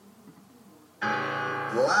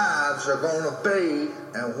lives are gonna be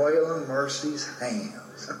in Waylon Mercy's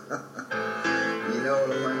hands. You know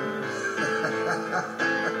what I mean?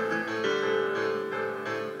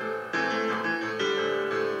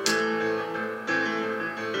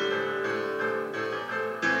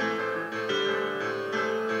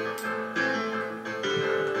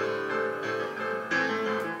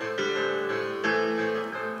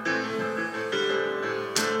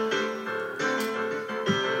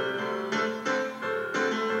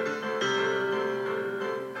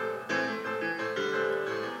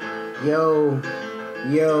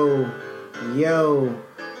 Yo,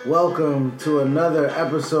 welcome to another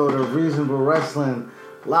episode of Reasonable Wrestling,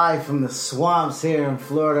 live from the swamps here in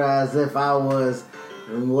Florida, as if I was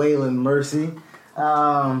Waylon Mercy.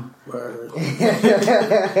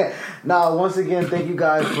 No, once again, thank you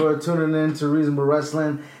guys for tuning in to Reasonable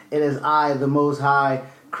Wrestling. It is I, the Most High,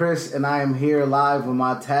 Chris, and I am here live with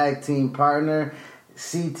my tag team partner,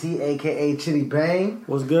 CT, aka Chidi Bang.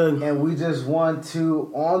 What's good? And we just want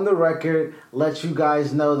to, on the record, let you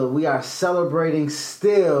guys know that we are celebrating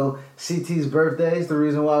still CT's birthday. It's the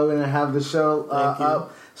reason why we're going to have the show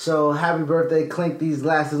up. So happy birthday. Clink these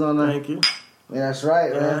glasses on the... Thank you. Yeah, that's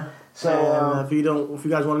right, man. So if you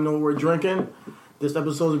guys want to know what we're drinking, this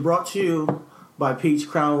episode is brought to you by Peach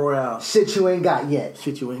Crown Royale. Shit you ain't got yet.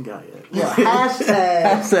 Shit you ain't got yet. Yeah,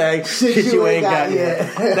 hashtag shit you ain't got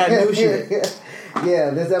yet. That new shit. Yeah,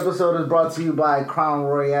 this episode is brought to you by Crown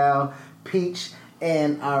Royale, Peach,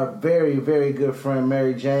 and our very, very good friend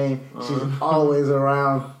Mary Jane. She's always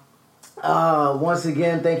around. Once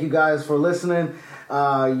again, thank you guys for listening.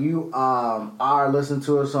 You are listening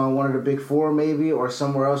to us on one of the big four, maybe, or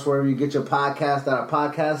somewhere else, wherever you get your podcast that are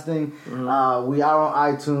podcasting. We are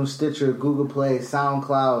on iTunes, Stitcher, Google Play,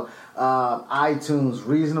 SoundCloud, iTunes,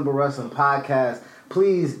 Reasonable Wrestling Podcast.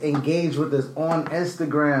 Please engage with us on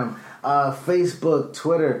Instagram, Facebook,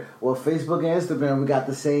 Twitter. Well, Facebook and Instagram, we got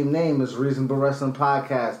the same name as Reasonable Wrestling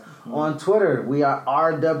Podcast. On Twitter, we are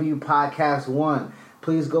RW Podcast 1.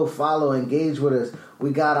 Please go follow, engage with us.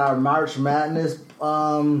 We got our March Madness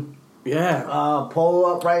poll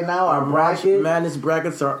up right now. Our bracket. Madness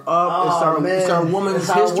brackets are up. It's our Women's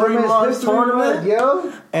History Month tournament.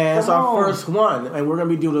 Yo. And it's our first one. And we're going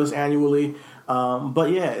to be doing this annually.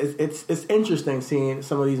 But yeah, it's interesting seeing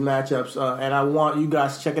some of these matchups. And I want you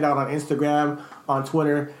guys to check it out on Instagram, on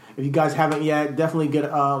Twitter. If you guys haven't yet, definitely get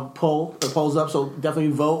the polls up. So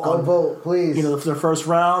definitely vote. Go vote, please. You know, for the first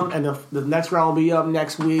round, and the next round will be up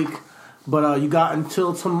next week. But you got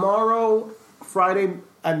until tomorrow, Friday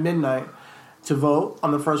at midnight, to vote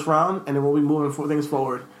on the first round, and then we'll be moving things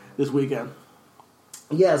forward this weekend.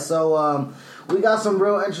 Yeah, so we got some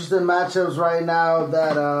real interesting matchups right now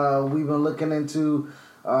that we've been looking into,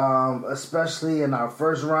 especially in our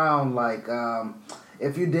first round. Like,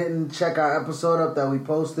 if you didn't check our episode up that we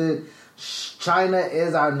posted, China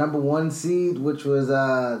is our number 1 seed, which was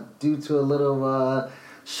due to a little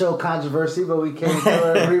show controversy, but we came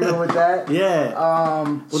to an agreement with that. Yeah.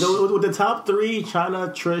 With the top 3, China,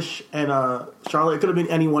 Trish, and Charlotte, it could have been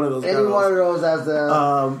any one of those. One of those as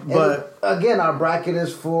the. But again, our bracket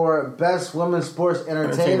is for best women's sports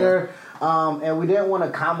entertainer. And we didn't want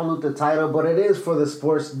to convolute the title, but it is for the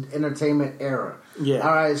sports entertainment era. Yeah.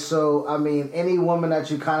 All right. So I mean, any woman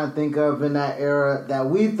that you kind of think of in that era that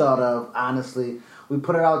we thought of, honestly. We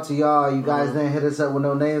put it out to y'all. You guys didn't hit us up with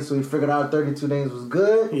no names, so we figured out 32 names was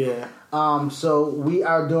good. Yeah. So we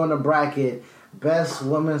are doing a bracket, best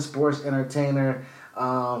women's sports entertainer.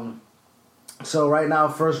 So right now,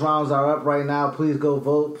 first rounds are up right now. Please go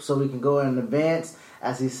vote so we can go in advance.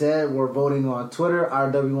 As he said, we're voting on Twitter,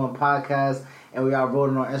 RW1 Podcast, and we are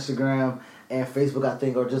voting on Instagram and Facebook, I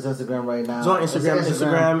think, or just Instagram right now. It's on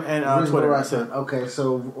Instagram and Twitter. Okay,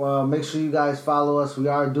 so make sure you guys follow us. We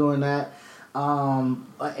are doing that.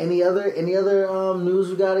 Any other news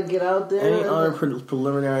we gotta get out there? Any other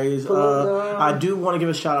preliminaries? I do want to give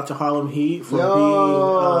a shout out to Harlem Heat for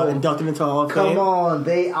being inducted into Hall of Fame. Come on,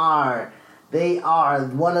 they are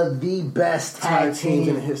one of the best tag teams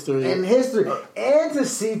in history. And to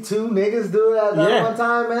see 2 niggas do it at that one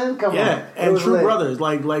time, man. Come on, and true brothers,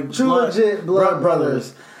 like true legit blood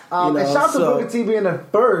brothers. And shout out to Booker T being the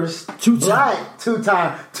first black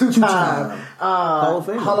two-time Hall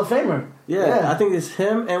of Famer. Yeah, I think it's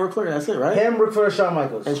him and Ric Flair. That's it, right? Him, Ric Flair, Shawn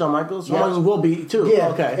Michaels. And Shawn Michaels? Shawn Michaels will be, too. Yeah,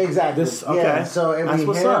 okay. Exactly. Okay. So that's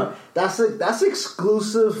what's up. That's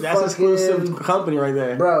exclusive. That's exclusive company right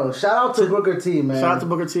there. Bro, shout out to Booker T, man. Shout out to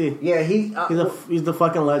Booker T. Yeah, he's the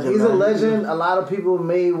fucking legend, He's man. a legend. A lot of people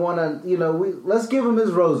may want to, let's give him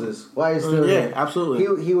his roses while he's still there. Yeah,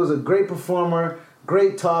 absolutely. He was a great performer,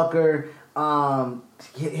 great talker, Coming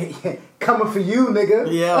for you,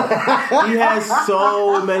 nigga. Yeah, he has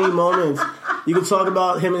so many moments. You can talk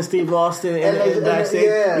about him and Steve Austin and backstage.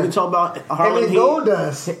 Yeah. You can talk about Harlan Heat.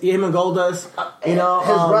 Him and Goldust. You know,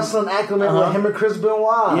 his wrestling acumen with him and Chris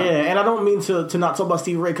Benoit. Yeah, and I don't mean to not talk about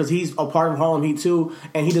Stevie Ray because he's a part of Harlem Heat too,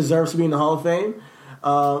 and he deserves to be in the Hall of Fame.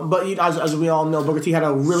 But as we all know, Booker T had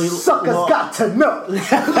a really suckers got to know.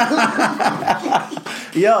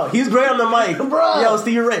 Yo, he's great on the mic, bro. Yo,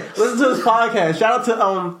 Stevie Ray, listen to this podcast. Shout out to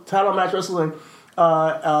Title Match Wrestling,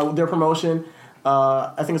 their promotion.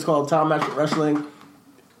 I think it's called Title Match Wrestling.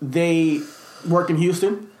 They work in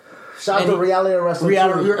Houston. Shout out to Reality Wrestling.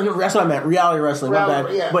 That's what I meant. Reality Wrestling. My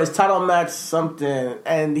bad. Yeah. But it's Title Match something,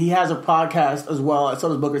 and he has a podcast as well. So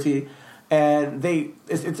does Booker T. And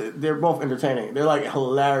they're both entertaining. They're like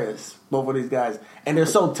hilarious, both of these guys, and they're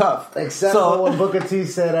so tough. Except for when Booker T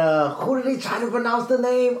said, "Who did he try to pronounce the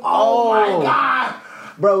name?" Oh my god,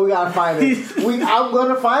 bro, we gotta find it. I'm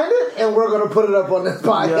gonna find it, and we're gonna put it up on this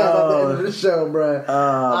podcast at the end of the show, bro.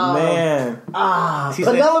 Oh man,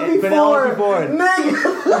 Penelope Ford,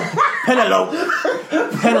 nigga,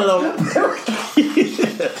 Penelope.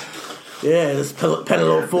 Yeah, this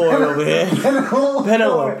Penelope Ford over here.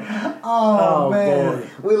 Penelope. Oh man. Boy.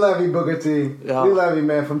 We love you, Booker T. Yeah. We love you,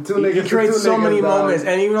 man. From two niggas to two niggas. He creates so many moments.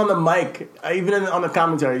 And even on the mic, even on the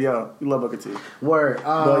commentary, yo, we love Booker T. Word.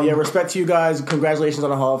 But yeah, respect to you guys. Congratulations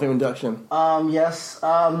on the Hall of Fame induction. Yes.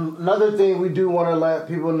 Another thing we do want to let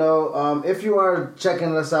people know, if you are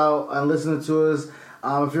checking us out and listening to us,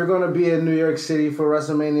 if you're going to be in New York City for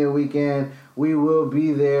WrestleMania weekend, we will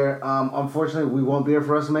be there. Unfortunately, we won't be there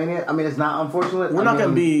for WrestleMania. I mean, it's not unfortunate. We're not going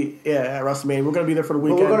to be at WrestleMania. We're going to be there for the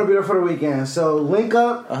weekend. We're going to be there for the weekend. So link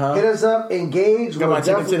up, hit us up, engage. Got my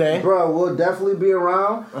ticket today. Bro, we'll definitely be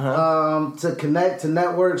around to connect, to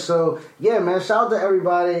network. So, yeah, man, shout out to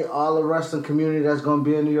everybody, all the wrestling community that's going to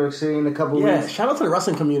be in New York City in a couple weeks. Yeah, shout out to the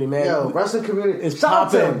wrestling community, man. Yo, wrestling community. It's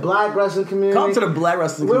shout popping. out to the black wrestling community. Come to the black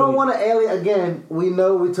wrestling community. We don't want to alienate, again, we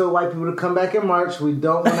know we told white people to come back in March. We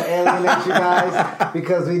don't want to alienate you guys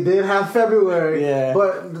because we did have February. Yeah.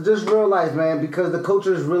 But just real life, man, because the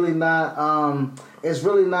culture is really not, it's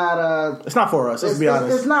really not, it's not for us, let's be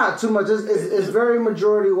honest. It's not too much. It's very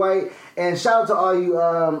majority white. And shout out to all you,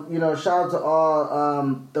 shout out to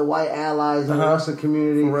all the white allies in the wrestling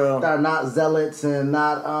community that are not zealots and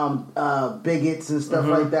not bigots and stuff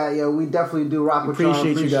like that. Yo, we definitely do rock with y'all.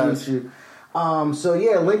 Appreciate you guys. So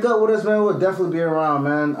yeah, link up with us, man. We'll definitely be around,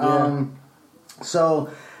 man. So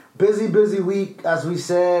busy week, as we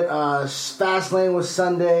said. Fastlane was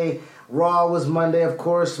Sunday, Raw was Monday, of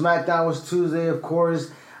course. SmackDown was Tuesday, of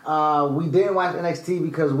course. We didn't watch NXT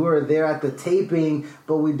because we were there at the taping,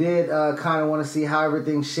 but we did kind of want to see how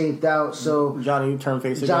everything shaped out. So Johnny turned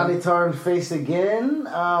face again. Johnny turned face again.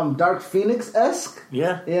 Dark Phoenix-esque.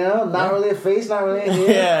 Yeah. You know, not really a face, not really a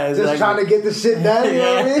head. Just trying to get the shit done, you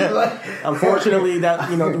know what I mean? Like, unfortunately, that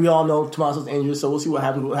we all know Tommaso's injured, so we'll see what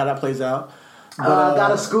happens, how that plays out. But,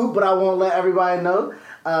 got a scoop, but I won't let everybody know.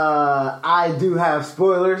 I do have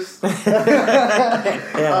spoilers. I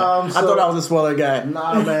thought I was a spoiler guy.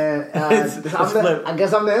 Nah, man. I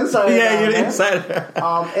guess I'm the insider. Yeah, now, you're the man. insider.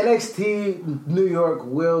 NXT New York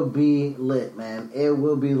will be lit, man. It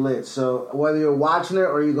will be lit. So whether you're watching it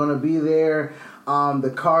or you're going to be there,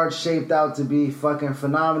 the card shaped out to be fucking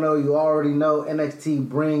phenomenal. You already know NXT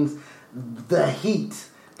brings the heat.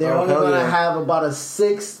 They're only going to have about a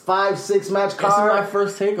 5-6 match card. This is my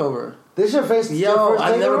first takeover. This your first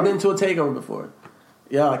I've never been to a takeover before.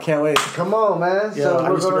 Yo, I can't wait. Come on, man. Yo, I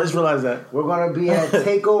just realized that. We're going to be at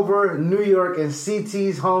TakeOver New York in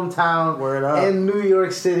CT's hometown in New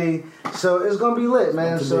York City. So it's going to be lit,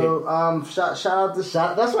 man. So shout out to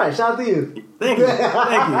that's right. Shout out to you. Thank you.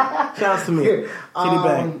 Shout out to me. Chidi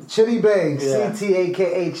Bang. Chidi Bang. CT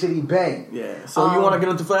a.k.a. Chidi Bang. Yeah. So you want to get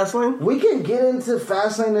into Fastlane? We can get into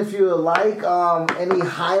Fastlane if you would like. Any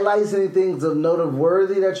highlights, anything of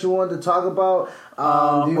noteworthy that you want to talk about?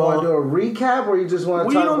 Do you want to do a recap, or you just want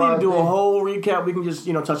to talk about? We don't need to do a whole recap. We can just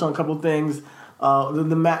touch on a couple things.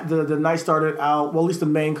 The night started out. Well, at least the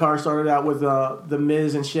main card started out with the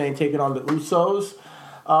Miz and Shane taking on the Usos.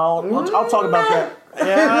 I'll talk about that.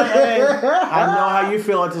 Yeah, I know how you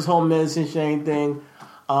feel at this whole Miz and Shane thing.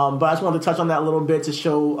 But I just wanted to touch on that a little bit to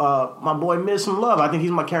show my boy Miz some love. I think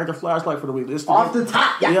he's my character flashlight for the week. Off the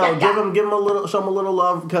top, give him a little, show him a little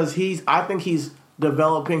love because I think he's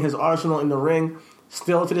developing his arsenal in the ring.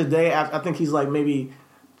 Still to this day, I think he's maybe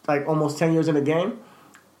almost 10 years in the game,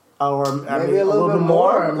 or maybe a little bit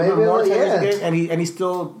more, maybe more 10 years in the game, and he's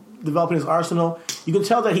still developing his arsenal. You can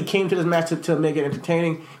tell that he came to this match to make it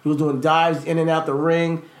entertaining. He was doing dives in and out the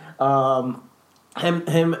ring. him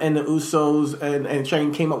and the Usos and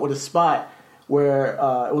Shane came up with a spot where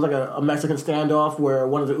it was like a Mexican standoff where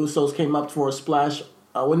one of the Usos came up for a splash.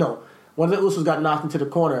 One of the Usos got knocked into the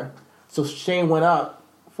corner, so Shane went up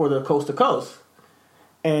for the coast to coast,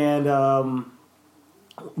 and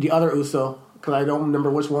the other Uso, because I don't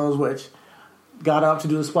remember which one was which, got up to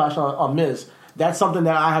do the splash on Miz. That's something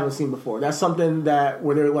that I haven't seen before. That's something that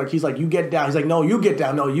where they're like, he's like, you get down. He's like, no, you get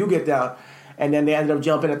down. No, you get down. And then they ended up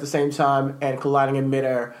jumping at the same time and colliding in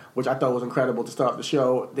midair, which I thought was incredible to start off the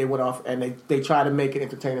show. They went off and they tried to make it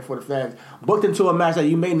entertaining for the fans. Booked into a match that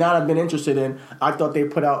you may not have been interested in. I thought they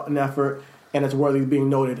put out an effort, and it's worthy of being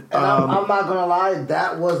noted. And I'm not going to lie,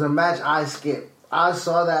 that was a match I skipped. I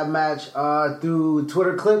saw that match through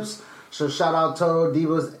Twitter clips. So shout out Total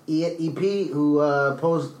Divas EP who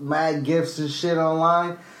posts mad gifs and shit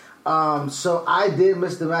online. So I did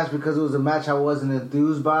miss the match because it was a match I wasn't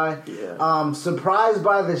enthused by. Yeah. Surprised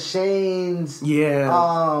by the Shane's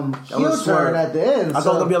heel was turn at the end. I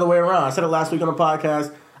thought it would be the other way around. I said it last week on the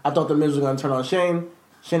podcast. I thought the Miz was going to turn on Shane.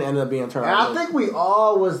 Shane ended up being turned on. And I think we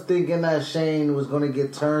all was thinking that Shane was going to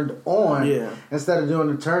get turned on instead of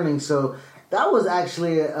doing the turning. So that was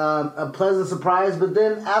actually a pleasant surprise. But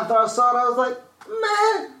then after I saw it, I was like,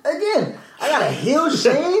 man, again, I got a heel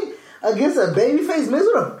Shane against a babyface Miz.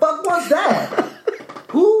 Who the fuck was that?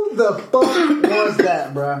 Who the fuck was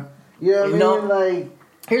that, bro? You know what I mean? Like,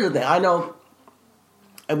 here's the thing. I know,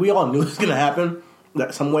 and we all knew it was going to happen,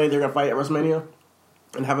 that some way they're going to fight at WrestleMania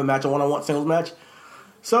and have a match, a one-on-one singles match.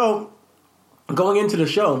 So, going into the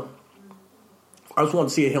show, I just wanted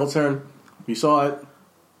to see a heel turn. You saw it.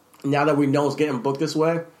 Now that we know it's getting booked this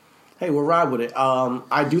way, hey, we'll ride with it.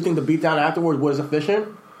 I do think the beatdown afterwards was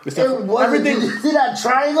efficient. It was everything. Did you see that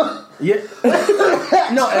triangle? Yeah.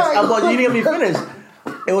 No, well, you didn't let me finish.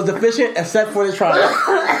 It was efficient except for the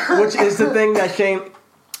triangle, which is the thing that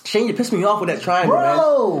Shane, you pissed me off with that triangle,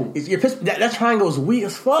 bro. Man. You're pissed. That triangle is weak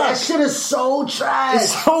as fuck. That shit is so trash.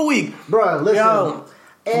 It's so weak, bro. Listen.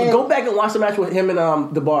 And go back and watch the match with him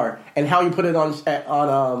and the bar, and how you put it on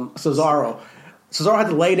Cesaro. Cesaro had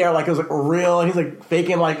to lay there like it was like real, and he's like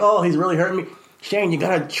faking like, oh, he's really hurting me. Shane, you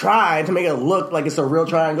gotta try to make it look like it's a real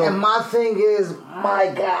triangle. And my thing is,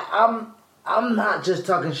 my God, I'm not just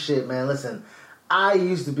talking shit, man. Listen, I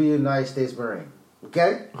used to be a United States Marine.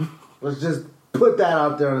 Okay, let's just put that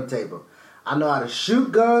out there on the table. I know how to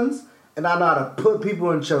shoot guns, and I know how to put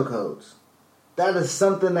people in chokeholds. That is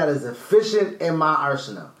something that is efficient in my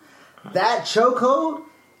arsenal. That chokehold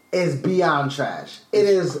is beyond trash. It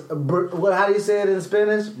is, how do you say it in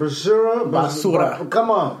Spanish? Basura.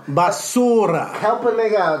 Come on. Basura. Help a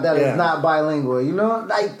nigga out that is not bilingual. You know?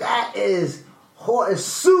 Like, that is it's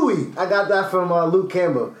suey. I got that from Luke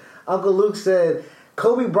Campbell. Uncle Luke said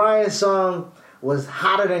Kobe Bryant's song was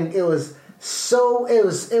hotter than, it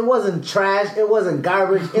wasn't trash, it wasn't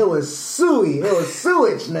garbage, it was suey. It was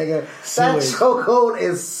sewage, nigga. That chokehold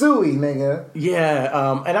is suey, nigga.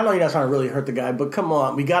 Yeah, and I know you're not trying to really hurt the guy, but come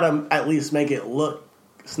on, we gotta at least make it look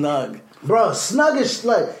snug. Bro, snug is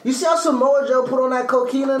snug. You see how Samoa Joe put on that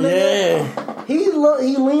coquina, nigga? Yeah. He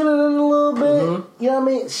leaning in a little bit. Mm-hmm. You know what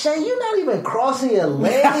I mean? Shane, you're not even crossing your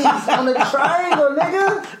legs on the triangle,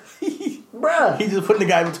 nigga. Bruh. He's just putting the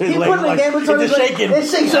guy between his legs. He's putting the guy between his legs. Shaking.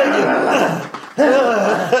 It's shaking.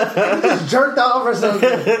 He just jerked off or something.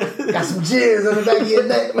 Got some jizz on the back of your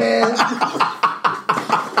neck, man.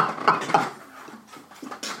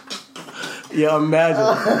 Yeah, imagine.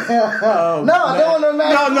 I don't want to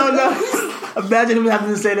imagine. No. Imagine him having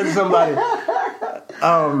to say that to somebody.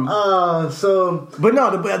 But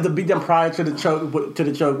no, the beat them prior to the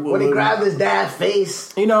choke. When he grabbed his dad's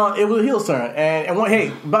face, you know, it was a heel turn. And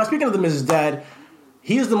but speaking of the Mrs. Dad,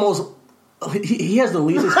 he is the most. He has the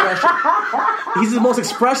least expression. He's the most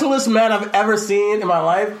expressionless man I've ever seen in my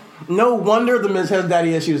life. No wonder the Miz has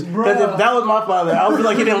daddy issues. Because if that was my father, I would feel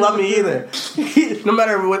like he didn't love me either. No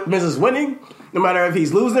matter what Miz is winning, no matter if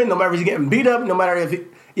he's losing, no matter if he's getting beat up, no matter if it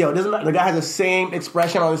doesn't matter. The guy has the same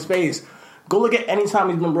expression on his face. Go look at any time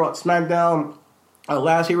he's been brought SmackDown,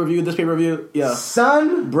 last pay-per-view, this pay-per-view. Yeah,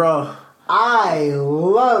 son, bro, I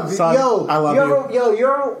love you. Son, I love you.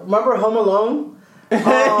 You remember Home Alone?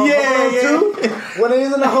 Yeah. When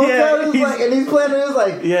he's in the hotel, he's playing it, he's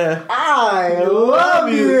like, yeah, I love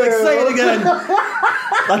you. Like, say it again,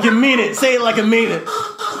 like you mean it. Say it like you mean it.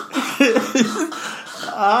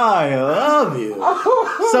 I love you.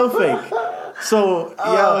 So fake. So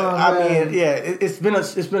it's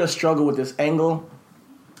been a struggle with this angle.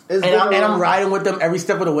 I'm riding with them every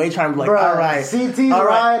step of the way, trying to be like, all right, CT's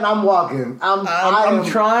riding, I'm walking. I'm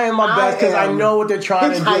trying my best because I know what they're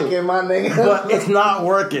trying to do. Hitchhiking, my nigga. But it's not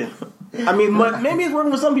working. I mean, maybe it's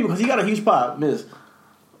working for some people because he got a huge pop, Miz.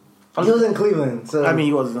 He was in Cleveland, so I mean,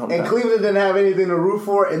 he wasn't home. And Cleveland didn't have anything to root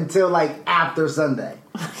for until like after Sunday.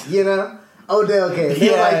 You know, Odell came. They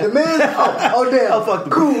were like, the Miz, Odell, fuck the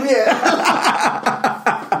cool, yeah.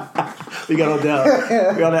 We got Odell.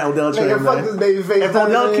 We on that Odell train, Nigga, fuck this baby face. If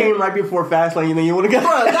Odell came right before Fastlane, you think you would have got?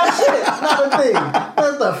 Bro, that shit, not a thing.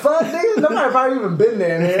 What the fuck, nigga? Nobody probably even been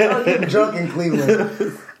there. Man. I was getting drunk in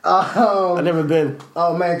Cleveland. I've never been.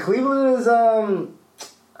 Oh man, Cleveland is shout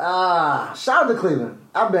out to Cleveland.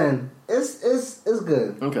 I've been. It's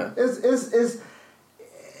good. Okay.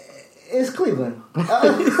 It's Cleveland.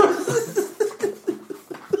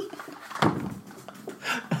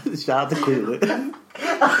 Shout out to Cleveland.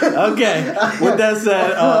 Okay. With that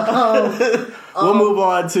said, we'll move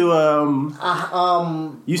on to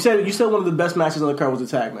You said one of the best matches on the card was the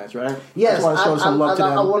tag match, right? Yes, I want to show some love to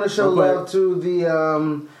them. I want to show love to the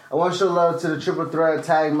I want to show love to the triple threat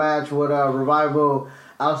tag match with Revival,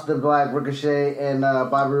 Aleister Black, Ricochet, and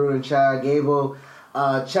Bobby Roode and Chad Gable.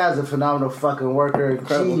 Chad's a phenomenal fucking worker.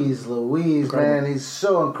 Incredible. Jeez Louise, Incredible. man, he's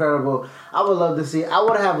so incredible. I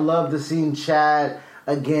would have loved to see Chad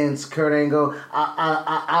against Kurt Angle.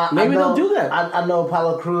 Maybe they'll do that. I know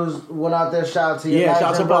Apollo Crews went out there. Shout out to your shout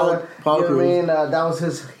out to Apollo you know Crews. What I mean? That was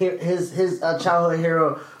his childhood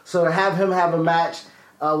hero. So to have him have a match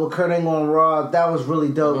with Kurt Angle on Raw, that was really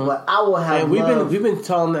dope. Mm-hmm. But I will have. And we've been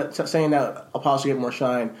saying that Apollo should get more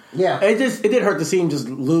shine. Yeah, it did hurt to see him just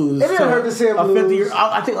lose. It didn't hurt to see him lose. 50 year,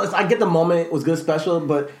 I think I get the moment it was good special,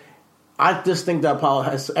 but I just think that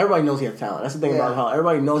Apollo everybody knows he has talent. That's the thing about Apollo.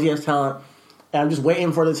 Everybody knows he has talent. And I'm just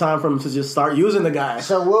waiting for the time for him to just start using the guy.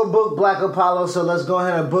 So we'll book Black Apollo. So let's go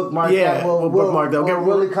ahead and bookmark that. Yeah, we'll bookmark that. We'll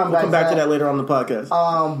really come back to that later on the podcast.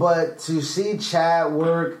 But to see Chad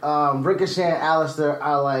work, Ricochet and Aleister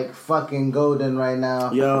are like fucking golden right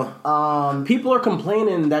now. Yo, people are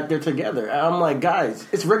complaining that they're together. I'm like, guys,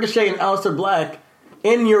 it's Ricochet and Aleister Black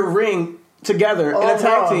in your ring together in a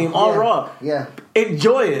tag team on Raw. Yeah.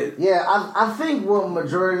 Enjoy it. Yeah, I think what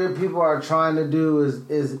majority of people are trying to do is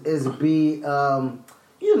be a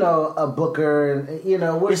booker, and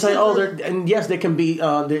You're saying, and yes, they can be.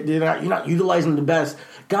 You're not utilizing the best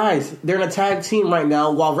guys. They're in a tag team right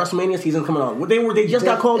now while WrestleMania season coming on. They just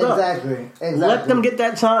got called up. Exactly. Let them get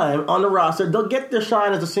that time on the roster. They'll get their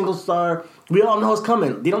shine as a single star. We all know it's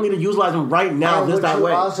coming. They don't need to utilize them right now just that way. What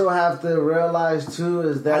you also have to realize, too,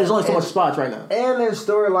 is that... There's only so much spots right now. And in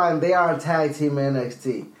storyline, they are a tag team in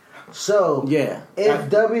NXT. So, if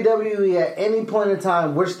WWE at any point in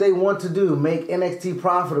time, which they want to do, make NXT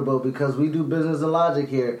profitable, because we do business and logic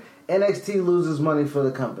here, NXT loses money for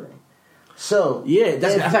the company. So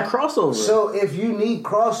that's that crossover. So if you need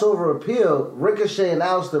crossover appeal, Ricochet and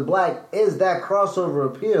Aleister Black is that crossover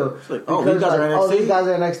appeal. Like, these guys are NXT. These guys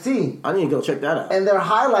are NXT. I need to go check that out. And they're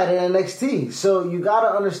highlighted in NXT. So you got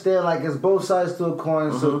to understand, like, it's both sides to a coin.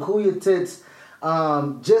 Mm-hmm. So cool your tits.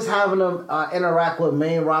 Just having them interact with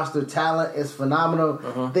main roster talent is phenomenal.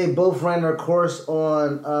 Mm-hmm. They both ran their course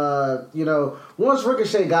on, once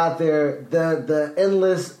Ricochet got there, the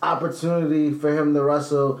endless opportunity for him to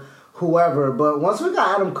wrestle whoever. But once we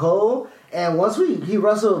got Adam Cole, and once he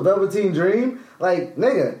wrestled Velveteen Dream, like,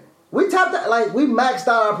 nigga, we tapped that, like, we maxed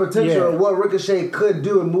out our potential of what Ricochet could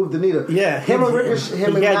do and move the needle. Yeah, him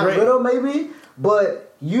and Matt Riddle maybe, but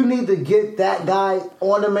you need to get that guy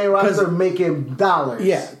on the main roster making dollars.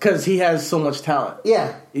 Yeah, because he has so much talent.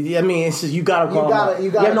 Yeah. I mean, it's just, you gotta call him out.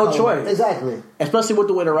 You have no choice. Exactly. Especially with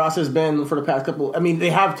the way the roster's been for the past couple. I mean,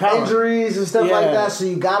 they have talent. Injuries and stuff like that, so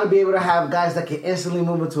you gotta be able to have guys that can instantly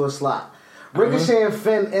move into a slot. Ricochet and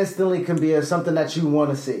Finn instantly can be something that you want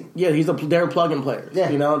to see. Yeah, they're plug-in players. Yeah.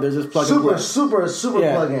 They're just plug-in players. Super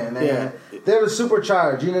plug-in. Yeah. They're the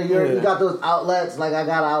supercharged. You got those outlets. Like, I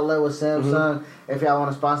got an outlet with Samsung. Mm-hmm. If y'all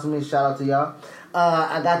want to sponsor me, shout out to y'all.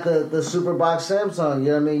 I got the super box Samsung. You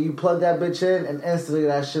know what I mean? You plug that bitch in, and instantly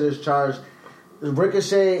that shit is charged.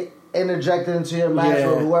 Ricochet interjected into your match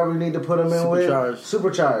with whoever you need to put them in with.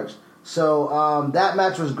 Supercharged. So that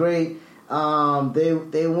match was great.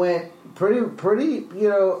 They went pretty. It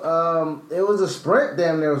was a sprint.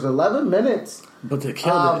 Damn, there was 11 minutes. But they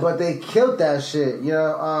killed it. But they killed that shit.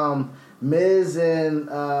 Miz and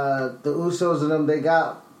the Usos and them, they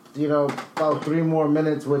got about 3 more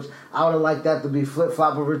minutes, which I would have liked that to be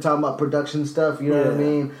flip-flop if we're talking about production stuff, you know what I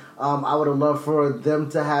mean? I would have loved for them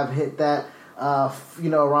to have hit that,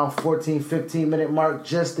 around 14, 15-minute mark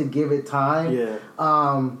just to give it time. Yeah.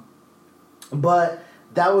 But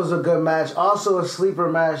that was a good match. Also a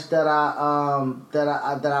sleeper match that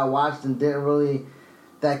I watched and didn't really,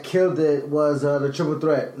 that killed it was the Triple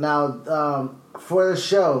Threat. Now, for the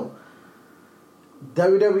show,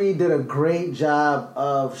 WWE did a great job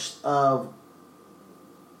of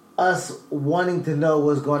us wanting to know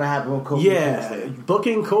what's going to happen with Kofi Kingston.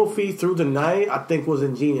 Booking Kofi through the night, I think, was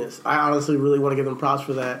ingenious. I honestly really want to give them props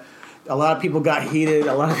for that. A lot of people got heated.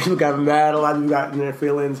 A lot of people got mad. A lot of people got in their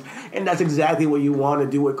feelings. And that's exactly what you want to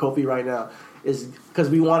do with Kofi right now. Is because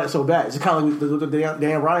we want it so bad. It's kind of like the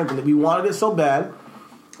Dan Bryan thing. We wanted it so bad,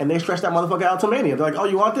 and they stretched that motherfucker out to Mania. They're like, "Oh,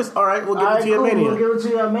 you want this? All right, we'll give it to you at Mania. We'll give it to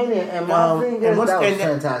you at Mania." And my thing is, that was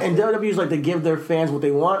fantastic. And WWE's like, they give their fans what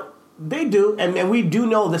they want. They do, and we do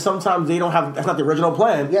know that sometimes they don't have. That's not the original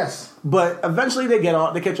plan. Yes, but eventually they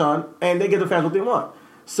catch on, and they give the fans what they want.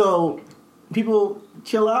 So people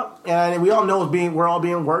chill out, and we all know we're all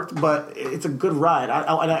being worked, but it's a good ride.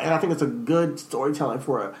 I think it's a good storytelling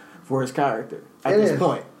for his character at this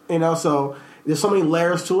point. So there's so many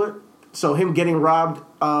layers to it. So him getting robbed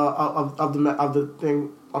of the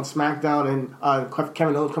thing on SmackDown, and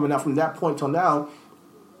Kevin Owens coming out from that point till now.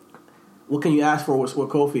 What can you ask for with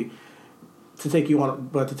Kofi to take you on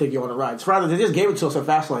a ride? It's rather they just gave it to us at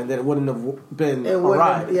Fastlane that it wouldn't have been a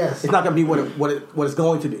ride. Yes, it's not going to be what it's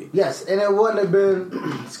going to be. Yes, and it wouldn't have been.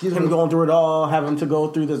 Him going through it all, having to go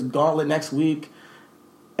through this gauntlet next week.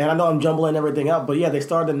 And I know I'm jumbling everything up, but yeah, they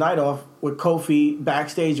started the night off with Kofi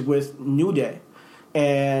backstage with New Day.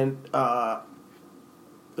 And the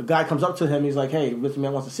guy comes up to him, he's like, "Hey, Mr.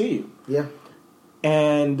 Man wants to see you." Yeah.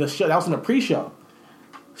 And the show, that was in the pre-show.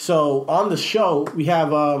 So on the show, we have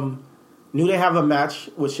New Day have a match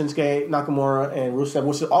with Shinsuke Nakamura and Rusev,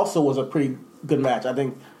 which also was a pretty good match. I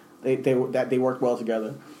think they worked well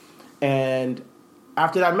together. And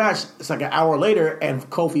after that match, it's like an hour later, and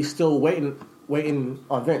Kofi's still waiting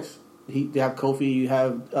on Vince. They have Kofi, you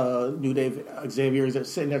have New Day, Xavier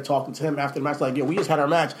sitting there talking to him after the match, like, "Yo, we just had our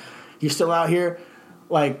match. You're still out here?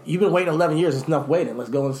 Like, you've been waiting 11 years. It's enough waiting. Let's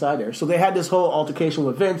go inside there." So they had this whole altercation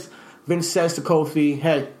with Vince. Vince says to Kofi,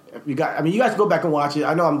 "Hey, you guys can go back and watch it.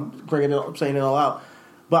 I know I'm saying it all out,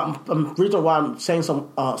 but the reason why I'm saying so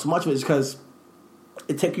much of it is because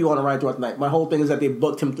it took you on a ride throughout the night. My whole thing is that they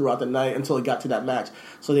booked him throughout the night until he got to that match.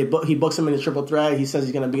 So he books him in a triple threat. He says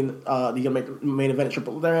he's gonna make the main event a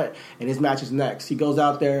triple threat, and his match is next. He goes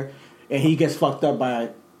out there and he gets fucked up by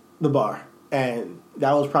the bar, and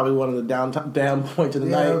that was probably one of the down points of the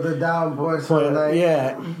night. Yeah, the down points of the night.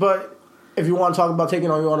 Yeah, but if you want to talk about taking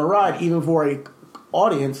you on a ride, even for a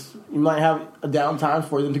audience, you might have a downtime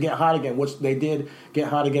for them to get hot again, which they did get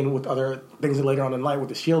hot again with other things later on in the night. With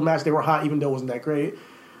the Shield match, they were hot, even though it wasn't that great.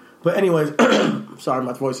 But anyways, sorry,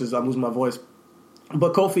 I'm losing my voice.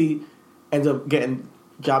 But Kofi ends up getting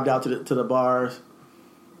jobbed out to the bars.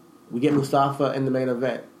 We get Mustafa in the main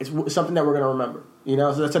event. It's something that we're going to remember.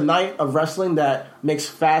 So it's a night of wrestling that makes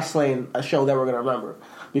Fastlane a show that we're going to remember.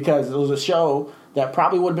 Because it was a show that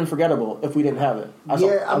probably would have been forgettable if we didn't have it.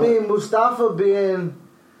 I mean, Mustafa being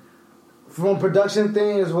from production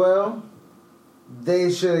thing as well,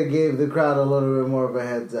 they should have gave the crowd a little bit more of a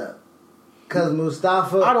heads up. Because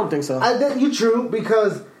Mustafa... I don't think so. You're true,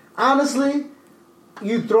 because honestly,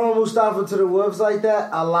 you throwing Mustafa to the wolves like that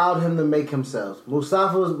allowed him to make himself.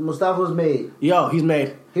 Mustafa was made. Yo, he's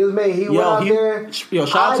made. He was made. He went out there. Yo,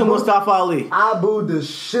 shout out to Mustafa Ali. I booed the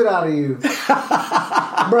shit out of you.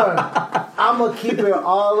 Bruh, I'm going to keep it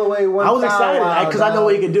all the way 1,000. I was excited because I know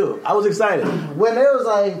what he could do. I was excited. When it was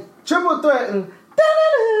like triple threat and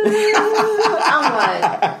I'm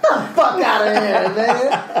like, the fuck out of here,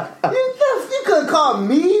 man. You could call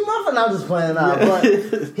me, motherfucker. I'm just playing out. But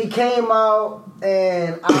he came out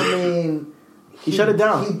and, I mean... He shut it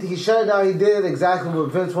down. He shut it down. He did exactly what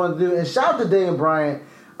Vince wanted to do. And shout out to Daniel Bryan.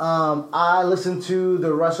 I listened to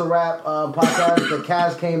the Wrestle Rap podcast. The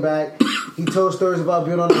Cash came back. He told stories about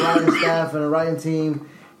being on the writing staff and the writing team.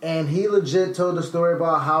 And he legit told the story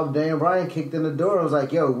about how Daniel Bryan kicked in the door and was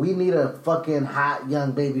like, "Yo, we need a fucking hot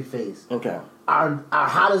young baby face." Okay. Our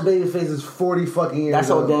hottest baby face is 40 fucking years That's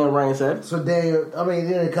old. what Daniel Bryan said? So Daniel, I mean,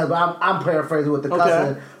 he didn't cuss, but I'm paraphrasing with the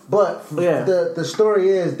cussing. But the story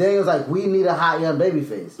is, Daniel's like, we need a hot young baby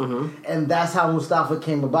face. Mm-hmm. And that's how Mustafa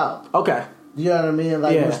came about. Okay. You know what I mean?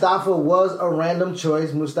 Like, Mustafa was a random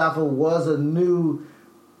choice. Mustafa was a new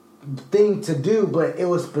thing to do, but it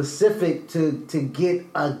was specific to get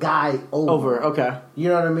a guy over. Okay. You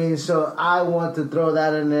know what I mean? So I want to throw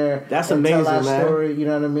that in there. That's amazing, tell that man. Story, you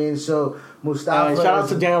know what I mean? So Mustafa. And shout out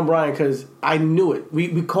to Daniel Bryan because I knew it.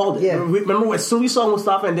 We called it. Yeah. Remember as soon as we saw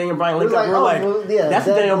Mustafa and Daniel Bryan link up, we were like, that's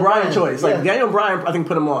the Daniel Bryan choice. Like Daniel Bryan, I think,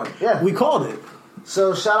 put him on. Yeah. We called it.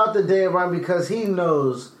 So shout out to Daniel Bryan because he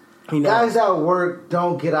knows guys at work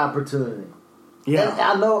don't get opportunity. Yeah. And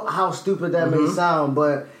I know how stupid that may sound,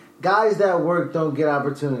 but guys that work don't get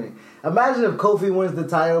opportunity. Imagine if Kofi wins the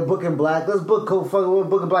title, booking Black. Let's book we'll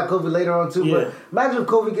book Black Kofi later on too. Yeah. But imagine if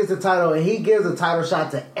Kofi gets the title and he gives a title shot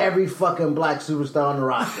to every fucking Black superstar on the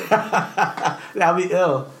roster. That'd be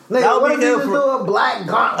ill. Nigga, That what would if be he ill just do a Black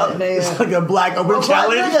gauntlet, man? It's like a Black Open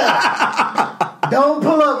challenge. Don't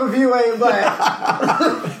pull up if you ain't Black.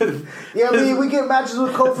 Yeah, I mean, we get matches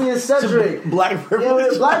with Kofi and Cedric. Black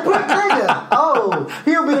privilege. Yeah, Black privilege. Nigga. Oh,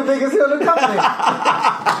 he'll be the biggest heel in the company.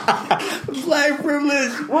 Black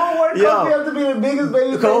privilege. Kofi have to be the biggest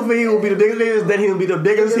baby. Kofi will be the biggest baby, then he'll be the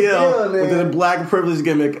biggest heel with the man. Black privilege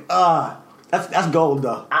gimmick. That's gold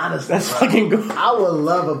though. Honestly, that's fucking gold. I would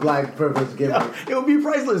love a Black privilege gimmick. It would be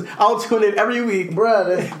priceless. I'll tune in every week,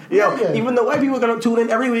 Bruh, even the white people are gonna tune in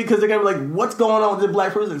every week because they're gonna be like, "What's going on with the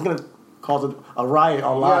Black privilege?" It's gonna cause a riot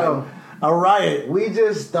online. Yo. A riot. We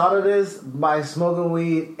just started this by smoking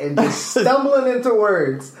weed and just stumbling into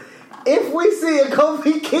words. If we see a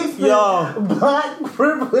Kofi Kingston Black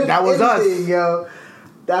privilege, that was us. Yo,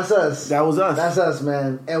 that's us. That was us. That's us,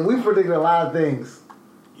 man. And we predicted a lot of things.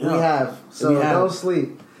 Yeah. We have. So don't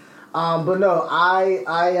sleep. But no, I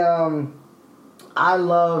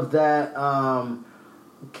love that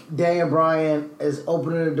Daniel Bryan is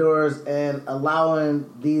opening the doors and allowing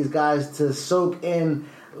these guys to soak in.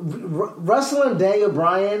 Wrestling Daniel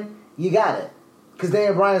Bryan, you got it. Because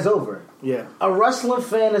Daniel Bryan's over. Yeah. A wrestling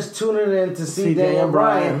fan is tuning in to see Daniel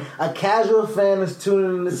Bryan. A casual fan is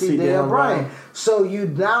tuning in to see Daniel Bryan. So you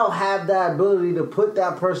now have that ability to put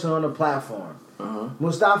that person on the platform.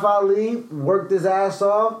 Mustafa Ali worked his ass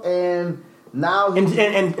off, and now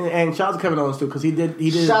and shout out to Kevin Owens too, because he did.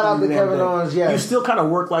 Shout out to Kevin Owens. Yeah, you still kind of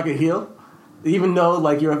work like a heel, even though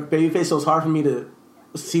like you're a babyface. So it's hard for me to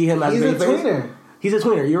see him as a babyface. He's a tweener. He's a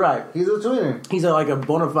tweener. You're right. He's a tweener. He's like a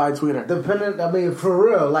bona fide tweener. I mean, for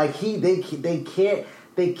real. Like they can't.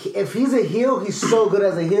 If he's a heel, he's so good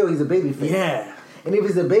as a heel. He's a babyface. Yeah. And if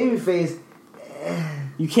he's a babyface.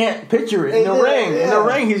 You can't picture it in the ring. Yeah. In the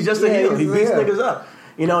ring, he's just a heel. He beats niggas up.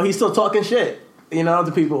 You know, he's still talking shit,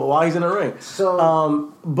 to people while he's in the ring.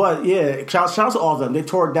 So, but yeah, shout out to all of them. They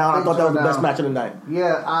tore it down. I thought that was the best match of the night.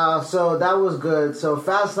 Yeah, so that was good. So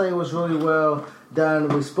Fastlane was really well done.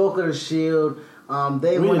 We spoke of the Shield.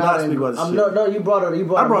 They we went did out not speak about the Shield. No, you brought it. I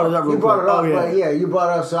brought it up. You brought it up. But yeah, you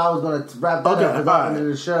brought it up. So I was going to wrap that up at the end of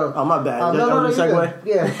the show. Oh, my bad. No, segue.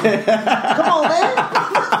 Yeah. Come on, man.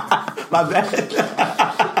 My bad.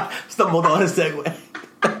 Stumbled on a segue.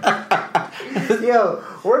 Yo,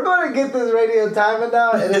 we're going to get this radio timing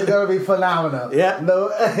down, and it's going to be phenomenal. Yeah.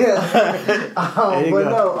 No.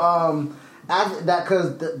 After that,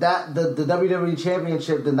 because the WWE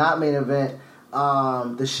Championship did not main event.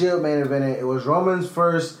 The Shield main event. It was Roman's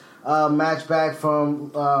first match back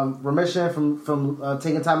from remission from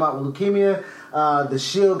taking time out with leukemia. The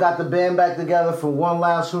Shield got the band back together for one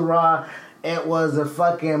last hurrah. It was a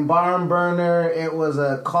fucking barn burner. It was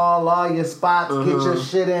a call all your spots, get your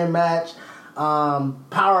shit in match.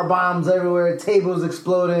 Power bombs everywhere, tables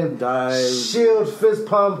exploding, dives. Shield fist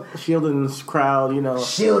pump, Shield in this crowd,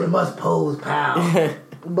 Shield must pose, pal.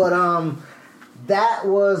 But that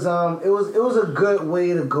was it was a good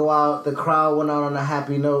way to go out. The crowd went out on a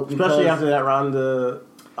happy note, especially after that round.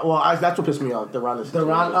 That's what pissed me off. The round.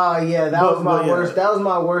 That was my worst. That was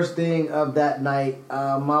my worst thing of that night.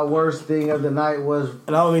 My worst thing of the night was.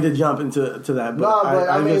 And I don't mean to jump into that, but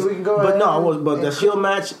I mean we can go. But the Shield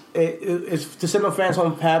match it's to send the fans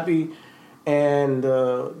home happy, and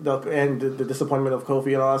the disappointment of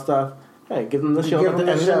Kofi and all that stuff. Hey, give them the Shield at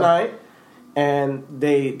the end of the night. And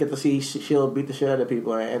they get to see Shield beat the shit out of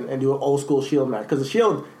people and do an old school Shield match. Because the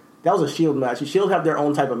Shield, that was a Shield match. The Shield have their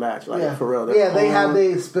own type of match, for real. They have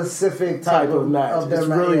a specific type of match. It's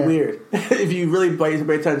really weird if you really pay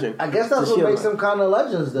attention. I guess that's what makes them kind of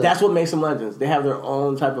legends, though. That's what makes them legends. They have their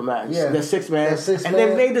own type of match. Yeah. They're six-man. And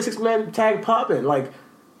they made the six-man tag popping. Like,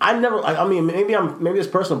 I never, I mean, maybe it's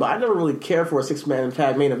personal, but I never really cared for a six-man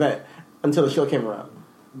tag main event until the Shield came around.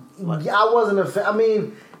 I wasn't a fan. I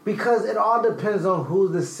mean... Because it all depends on who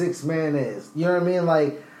the sixth man is. You know what I mean?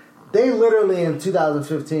 Like, they literally in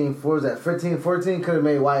 2015, 14, could have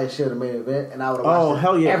made Wyatt Shield a main event, and I would have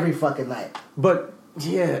watched it every fucking night. But,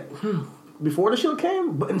 before the Shield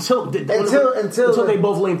came? But until they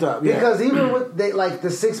both linked up. Yeah. Because even with, the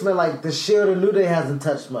six men, like, the Shield and New Day hasn't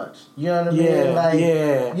touched much. You know what I mean?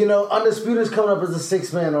 Like, Undisputed's coming up as a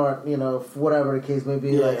six man or, whatever the case may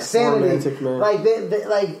be. Yeah, like, Sanity. Like,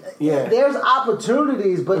 there's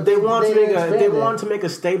opportunities, but they want to make a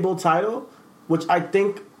stable title, which I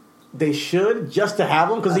think they should, just to have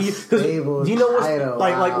them. Because do you know what's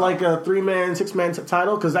like a 3-man, 6-man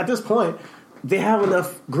title? Because at this point, they have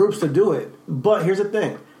enough groups to do it. But here's the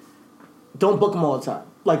thing. Don't book them all the time.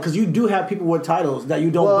 like, because you do have people with titles that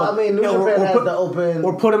you don't. Well, I mean, New Japan has the open,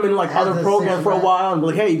 or put them in like has other the programs for a 6-man. while and be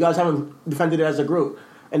like, hey, you guys haven't defended it as a group,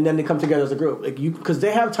 and then they come together as a group, like because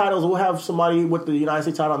they have titles. We'll have somebody with the United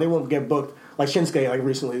States title, they won't get booked like Shinsuke, like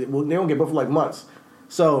recently. They won't get booked for like months.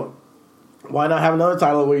 So why not have another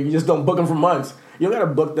title where you just don't book them for months? You don't got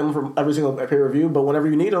to book them for every single pay-per-view, but whenever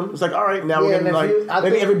you need them, it's like, all right, now we're getting like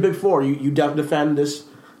maybe every Big Four, you defend this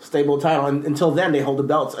stable title, and until then they hold the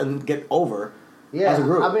belts and get over as a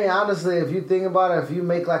group. I mean, honestly, if you think about it, if you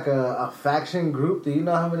make like a faction group, do you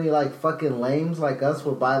know how many like fucking lames like us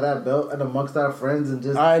will buy that belt and amongst our friends and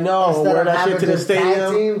just I know instead wear of that having shit to the just tag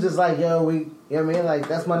stadium team, just like yo, we, you know what I mean, like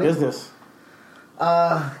that's money. Business.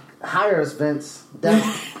 Hire us, Vince.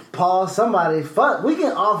 Paul, somebody. Fuck, we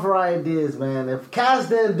can offer ideas, man. If Cass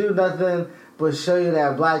didn't do nothing but show you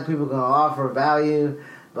that black people can offer value,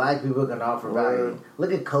 black people can offer value.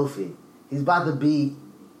 Look at Kofi. He's about to be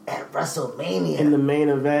at WrestleMania in the main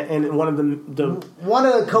event, and one of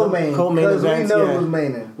the co-main events. We know who's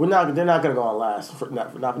maining. They're not going to go on last. We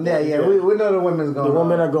know the women's going. The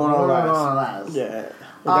women are going on last. Going on last. Yeah, if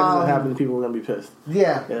that doesn't happen, people are going to be pissed.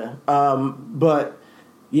 Yeah. But.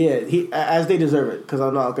 Yeah, as they deserve it, because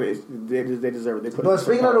I'm not. They deserve it. But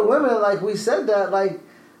speaking of the women, like we said that, like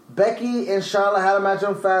Becky and Charlotte had a match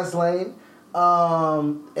on Fastlane.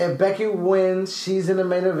 If Becky wins, she's in the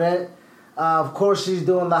main event. Of course, she's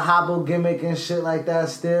doing the hobble gimmick and shit like that.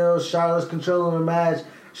 Still, Charlotte's controlling the match.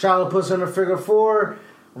 Charlotte puts her in a figure four.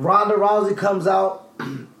 Ronda Rousey comes out,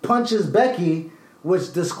 punches Becky,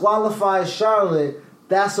 which disqualifies Charlotte.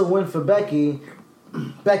 That's a win for Becky.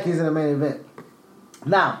 Becky's in the main event.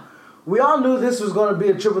 Now, we all knew this was going to be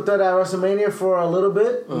a triple threat at WrestleMania for a little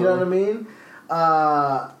bit. You know what I mean?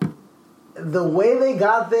 The way they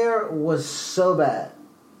got there was so bad.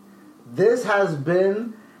 This has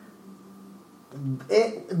been...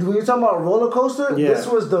 when you're talking about roller coaster, this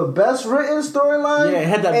was the best written storyline. Yeah, it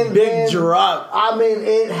had that big drop. I mean,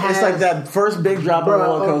 it's like that first big drop on the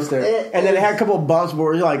roller coaster, and then it had a couple of bumps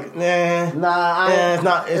where you're like, it's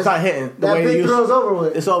not hitting. That big throw's over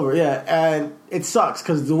with. It's over, yeah, and it sucks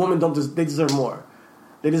because the women they deserve more.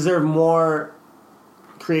 They deserve more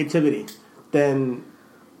creativity than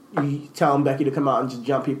you telling Becky to come out and just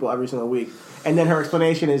jump people every single week, and then her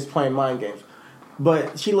explanation is playing mind games,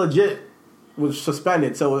 but she legit was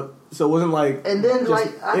suspended, so it wasn't like. And then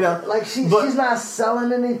she's not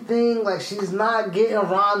selling anything. Like she's not getting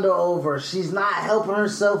Ronda over. She's not helping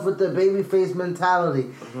herself with the babyface mentality.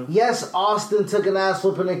 Mm-hmm. Yes, Austin took an ass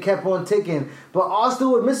whooping and kept on ticking, but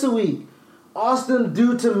Austin would miss a week. Austin,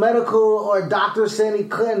 due to medical or doctors saying he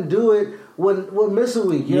couldn't do it, would miss a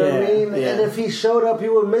week. You know what I mean? Yeah. And if he showed up, he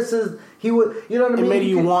would miss his. He would. You know what I mean? It made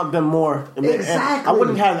you want them more. Exactly. I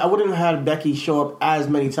wouldn't have had Becky show up as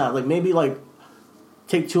many times. Like maybe like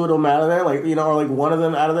take two of them out of there, like or like one of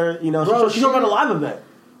them out of there. She showed up at a live event.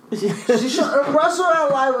 She should wrestle at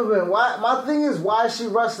a live event. Why? My thing is, why is she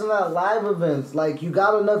wrestling at live events? Like you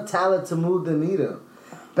got enough talent to move the needle.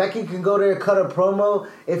 Becky can go there and cut a promo.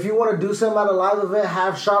 If you want to do something at a live event,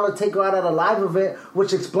 have Charlotte take her out at a live event,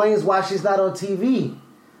 which explains why she's not on TV.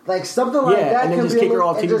 Like something like that and can just be kick her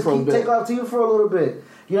off TV for a bit. Take her off TV for a little bit.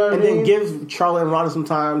 You know what I mean? And then give Charlotte and Ronda some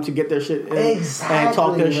time to get their shit in and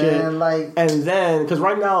talk their shit. Like, and then, because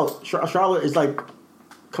right now Charlotte is like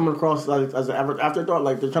coming across like as an afterthought.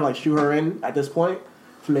 Like they're trying to like shoot her in at this point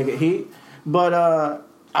to make it heat. But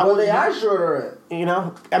they are shooting her in.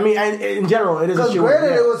 I mean, in general, it is a shoot. Because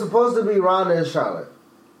granted, it was supposed to be Ronda and Charlotte.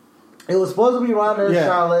 It was supposed to be Ronda and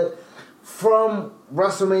Charlotte from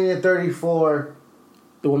WrestleMania 34.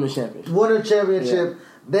 The Women's Championship. Women's Championship. Yeah.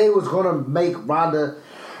 They was going to make Ronda...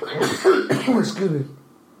 excuse me.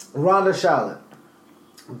 Ronda Charlotte.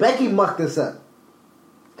 Becky mucked this up.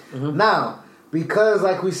 Mm-hmm. Now, because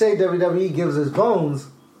like we say, WWE gives us bones...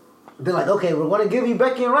 They're like, okay, we're going to give you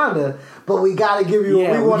Becky and Ronda, but we got to give you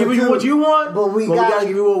what we want. Give you what you want, but we got to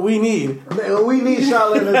give you what we need. We need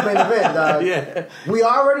Charlotte in this main event, dog. Yeah.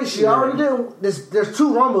 She already did. There's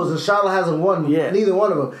two Rumbles, and Charlotte hasn't won neither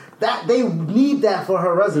one of them. They need that for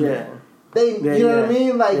her resume. Yeah. You know what I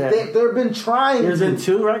mean? Like they've been trying. There's been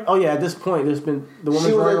two, right? Oh yeah. At this point, there's been the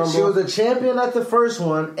women's Royal Rumble. She was a champion at the first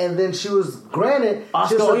one, and then she was granted.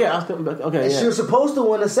 Asuka. Okay. And she was supposed to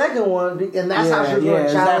win the second one, and that's how she was going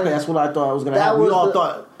to challenge. Exactly. That's what I thought was going to happen. We all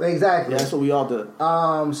thought exactly. Yeah, that's what we all did.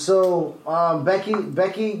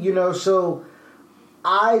 Becky. So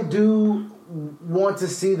I do want to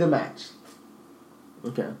see the match.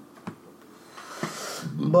 Okay.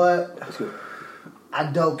 But that's good. I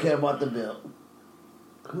don't care about the bill.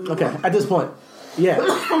 Okay, at this point, yeah,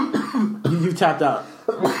 you tapped out.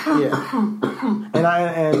 Yeah,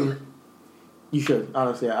 and you should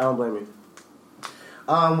honestly. I don't blame you.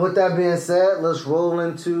 With that being said, let's roll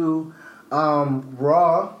into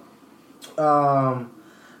Raw.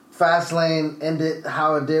 Fastlane ended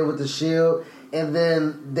how it did with the Shield, and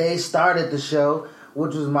then they started the show,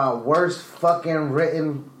 which was my worst fucking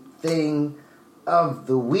written thing of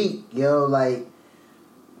the week, yo. Like,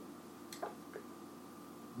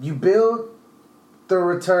 you build the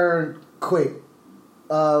return quick,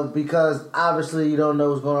 because obviously you don't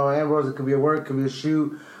know what's going on with Ambrose. It could be a work, it could be a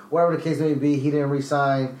shoot, whatever the case may be. He didn't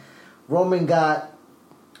resign. Roman got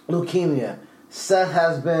leukemia. Seth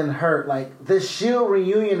has been hurt. Like, this Shield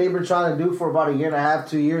reunion they've been trying to do for about a year and a half,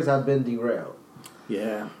 2 years, have been derailed.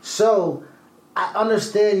 Yeah. So I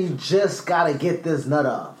understand you just gotta get this nut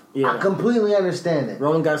off. Yeah. I completely understand it.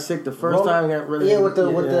 Roman got sick the first time. Got really with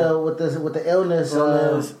the illness.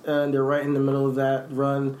 And they're right in the middle of that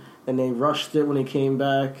run, and they rushed it when they came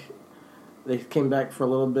back. They came back for a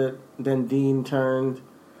little bit. Then Dean turned.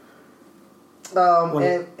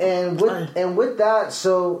 And with that,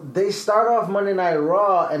 so they start off Monday Night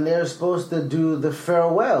Raw, and they're supposed to do the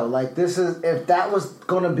farewell. Like, this is, if that was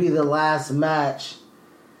going to be the last match,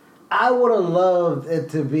 I would have loved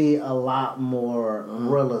it to be a lot more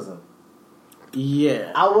realism.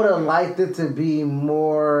 Yeah. I would have liked it to be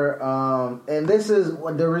more, and this is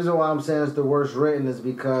the reason why I'm saying it's the worst written, is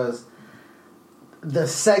because the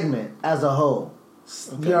segment as a whole,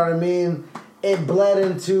 you know what I mean? It bled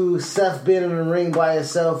into Seth being in the ring by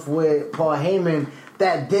himself with Paul Heyman.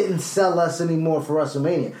 That didn't sell us anymore for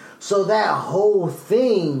WrestleMania. So that whole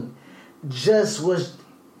thing just was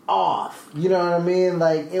off. You know what I mean?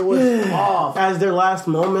 Like, it was off. As their last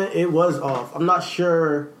moment, it was off. I'm not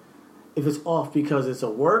sure if it's off because it's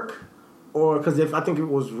a work, or because if I think it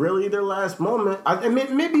was really their last moment. I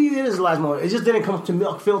mean, maybe it is the last moment. It just didn't come to me,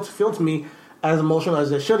 feel to me as emotional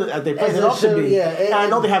as it should have, as they played it up to be. Yeah, and I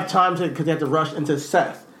know they have time to, because they have to rush into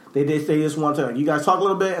Seth. They just want to, you guys talk a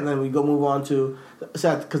little bit, and then we go move on to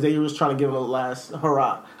Seth, because they were just trying to give him a last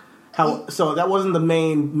hurrah. So that wasn't the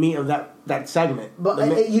main meat of that segment. But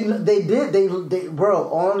they bro,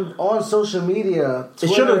 on social media, Twitter,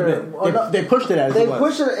 it should have been. They pushed it as they it was.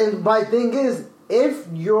 pushed it, and my thing is, if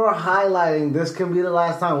you're highlighting this can be the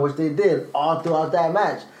last time, which they did all throughout that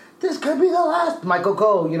match, this could be the last. Michael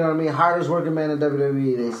Cole, you know what I mean, hardest working man in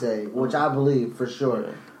WWE, they say, which I believe for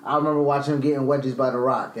sure. I remember watching him getting wedgies by The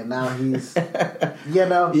Rock, and now he's, you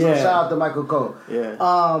know, so shout out to Michael Cole. Yeah.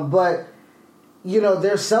 But, you know,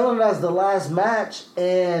 they're selling it as the last match,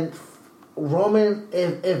 and Roman,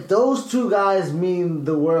 if those two guys mean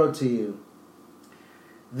the world to you,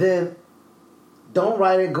 then don't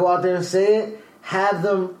write it, go out there and say it, have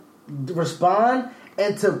them respond.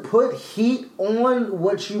 And to put heat on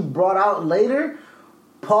what you brought out later,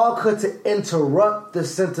 Paul could to interrupt the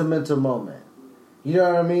sentimental moment. You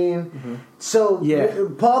know what I mean? Mm-hmm. So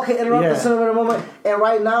Paul can interrupt the sentimental moment. And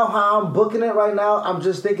right now, how I'm booking it right now, I'm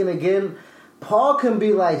just thinking again, Paul can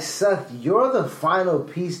be like, Seth, you're the final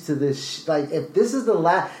piece to this. Like, if this is the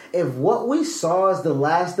last, if what we saw is the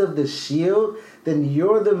last of the Shield, then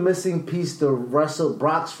you're the missing piece to Brock's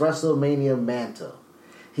WrestleMania mantle.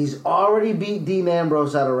 He's already beat Dean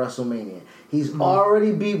Ambrose out of WrestleMania. He's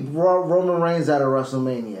already beat Roman Reigns out of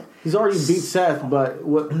WrestleMania. He's already beat Seth, but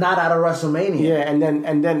not out of WrestleMania. Yeah, and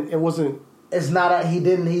then it wasn't. It's not. He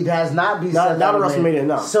has not beat Seth not out of WrestleMania.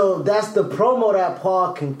 No. So that's the promo that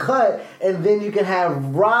Paul can cut, and then you can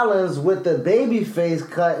have Rollins with the baby face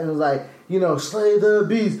cut, and it's like, you know, slay the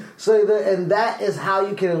beast, and that is how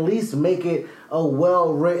you can at least make it a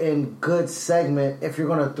well written, good segment if you're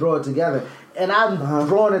going to throw it together. And I'm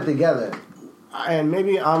throwing it together. And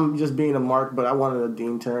maybe I'm just being a mark, but I wanted a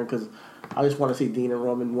Dean turn because I just want to see Dean and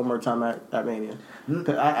Roman one more time at Mania.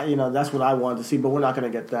 That's what I wanted to see, but we're not going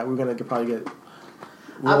to get that. We're going to probably get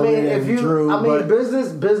Roman and Drew.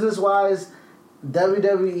 Business wise,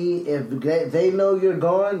 WWE, if they know you're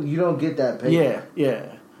going, you don't get that payday.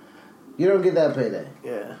 Yeah. You don't get that payday.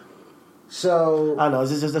 Yeah. So I know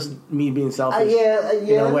it's just me being selfish. Yeah.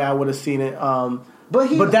 In a way, I would have seen it.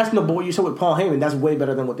 But that's no. But what you said with Paul Heyman, that's way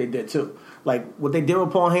better than what they did too. Like what they did with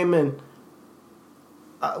Paul Heyman.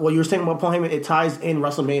 What you were saying about Paul Heyman, it ties in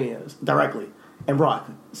WrestleMania directly and Brock.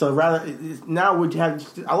 So now we have.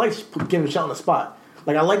 I like giving a shot on the spot.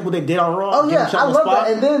 Like I like what they did on Raw. Oh yeah, I love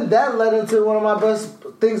that. And then that led into one of my best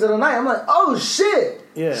things of the night. I'm like, oh shit,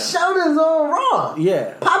 yeah, Sheldon's on Raw.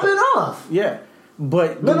 Yeah, popping off. Yeah,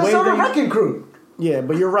 but Minnesota Wrecking Crew. Yeah,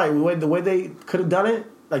 but you're right. The way they could have done it,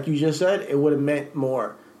 like you just said, it would have meant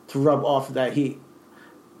more to rub off that heat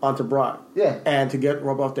onto Brock. Yeah, and to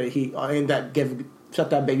rub off that heat and shut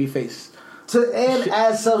that baby face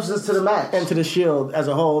add substance to the match. And to the Shield as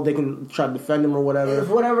a whole, they can try to defend him or whatever.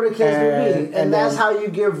 Whatever the case may be. And that's how you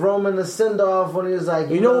give Roman the send-off when he's like...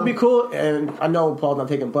 You know what would be cool? And I know Paul's not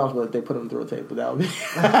taking bumps, but if they put him through a tape, but that would be...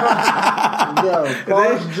 Yo,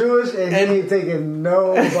 Paul's Jewish and he ain't taking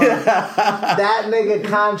no bumps. That nigga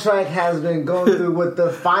contract has been going through with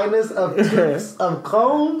the finest of tips of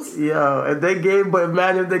combs. Yo, and they gave... But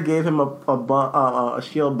imagine if they gave him a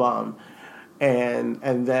Shield bomb.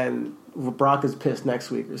 And then... Brock is pissed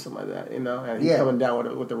next week or something like that, and he's coming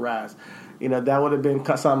down with the Raz. That would have been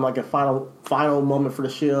something like a final moment for the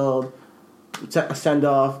Shield, a send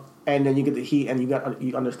off, and then you get the heat, and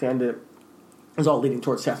you understand that it's all leading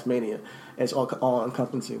towards Mania. And it's all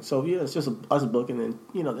encompassing. So it's just us booking, and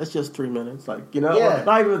that's just 3 minutes, not even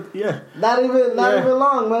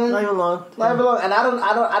long, man, not even long, and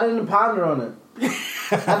I didn't ponder on it.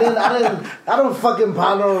 I don't fucking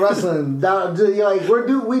ponder on wrestling.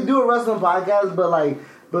 We do a wrestling podcast, but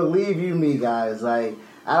believe you me, guys, I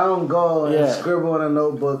don't go and scribble in a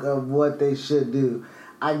notebook of what they should do.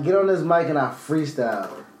 I get on this mic and I freestyle.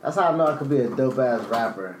 That's how I know I could be a dope ass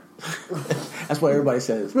rapper. That's what everybody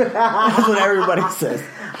says. That's what everybody says.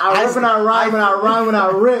 I rip and I rhyme and I rhyme and I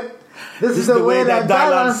rip. This is the way that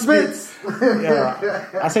Dylan spits.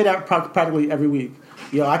 I say that practically every week.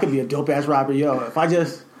 I could be a dope ass rapper. If I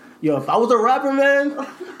was a rapper, man,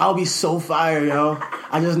 I'll be so fire,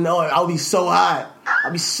 I just know it. I'll be so hot.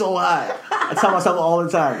 I'll be so hot. I tell myself all the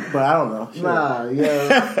time, but I don't know. Shit. Nah,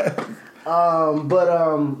 yeah.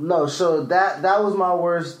 No. So that was my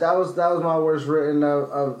worst. That was my worst written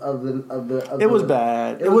of the. It was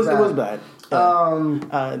bad. It was bad.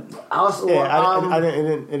 Also,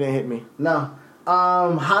 it didn't hit me. No.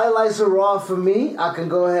 Highlights of Raw for me. I can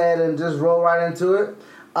go ahead and just roll right into it.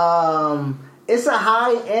 It's a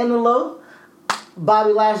high and a low.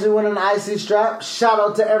 Bobby Lashley winning the IC strap. Shout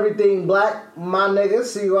out to Everything Black, my nigga.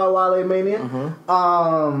 See you at Wale Mania.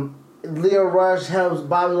 Mm-hmm. Leo Rush helps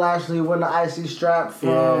Bobby Lashley win the IC strap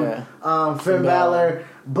from Finn Balor.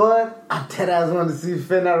 But I dead ass wanted to see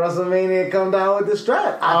Finn at WrestleMania come down with the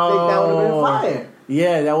strap. I think that would have been fire.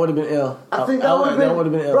 Yeah, that would have been ill. I think that would have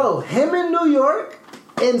been ill. Bro, him in New York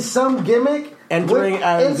in some gimmick. Enter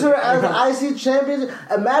as an IC champion.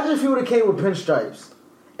 Imagine if he would have came with pinstripes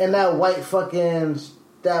and that white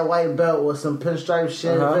belt with some pinstripe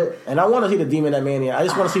shit. And I want to see the Demon at Mania. I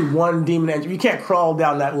just want to see one Demon at... You can't crawl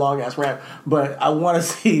down that long ass ramp, but I want to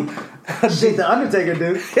see... Shit, the Undertaker,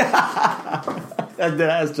 dude.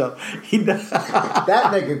 That's tough.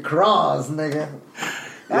 That nigga crawls, nigga.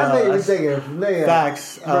 That nigga be taking nigga.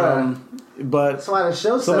 Facts. But that's why the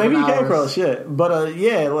show. So maybe you can crawl shit. But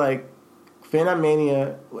Finn at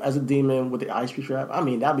Mania as a Demon with the ice cream strap. I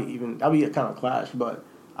mean, that'd be a kind of clash, but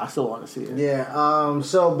I still want to see it. Yeah.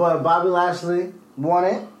 But Bobby Lashley won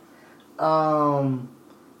it.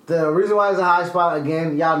 The reason why it's a high spot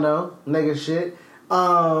again, y'all know, nigga shit.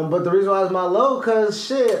 But the reason why it's my low, cause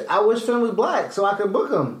shit, I wish Finn was black so I could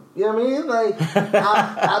book him. You know what I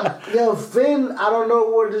mean? Finn, I don't know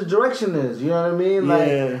where this direction is. You know what I mean?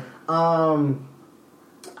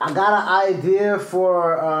 I got an idea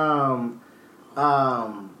for,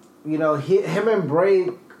 him and Bray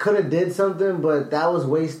could have did something, but that was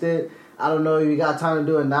wasted. I don't know if you got time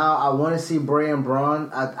to do it now. I want to see Bray and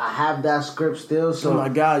Braun. I have that script still. So oh my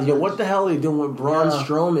god, what the hell are you doing with Braun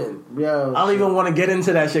Strowman? Yo, I don't even want to get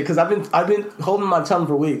into that shit because I've been holding my tongue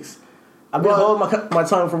for weeks. I've been holding my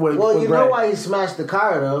tongue for weeks. Well, you know why he smashed the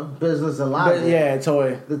car though? Business and Logic. Yeah,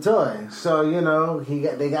 toy. The toy. So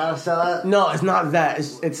they gotta sell it. No, it's not that.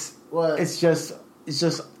 It's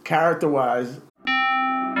just character wise.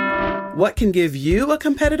 What can give you a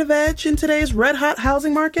competitive edge in today's red-hot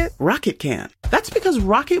housing market? Rocket can. That's because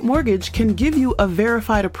Rocket Mortgage can give you a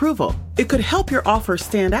verified approval. It could help your offer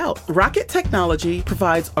stand out. Rocket Technology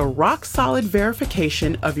provides a rock-solid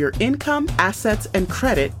verification of your income, assets, and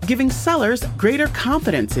credit, giving sellers greater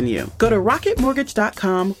confidence in you. Go to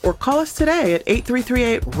rocketmortgage.com or call us today at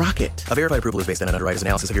 8338-ROCKET. A verified approval is based on an underwriter's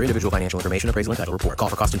analysis of your individual financial information, appraisal, and title report. Call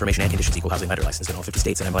for cost information and conditions. Equal housing lender licensed in all 50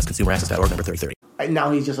 states and MLSConsumerAccess.org number 3030.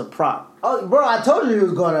 Now he's just a prop. Oh, bro, I told you he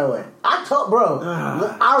was going that way.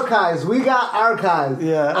 Archives. We got archives.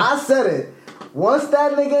 Yeah. I said it. Once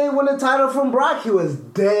that nigga ain't win the title from Brock, he was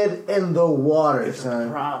dead in the water,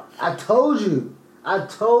 son. I told you.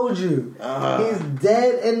 He's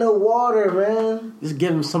dead in the water, man. Just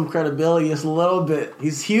give him some credibility, just a little bit.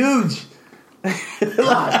 He's huge.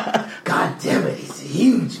 God damn it, he's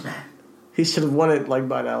huge, man. He should have won it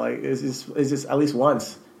by now. It's just at least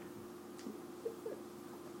once.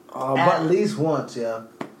 At least once, yeah.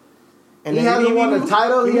 And he hasn't won a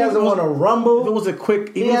title. He hasn't won a Rumble. It was a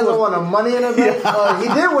quick. He hasn't won a Money in the Bank. He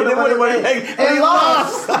did win a Money in the Bank, and he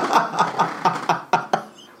lost.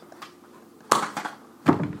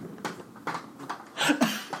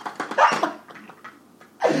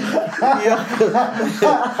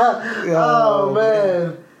 Oh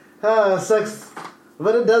man, sucks.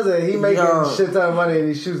 But it doesn't. He making shit ton of money and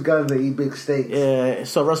he shoots guns and eat big steaks. Yeah.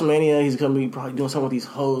 So WrestleMania, he's gonna be probably doing something with these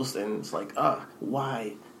hosts, and it's like,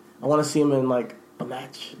 why? I want to see him in like a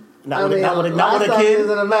match. Not with a kid. He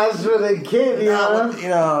was in a match with a kid, you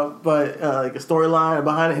know. But like a storyline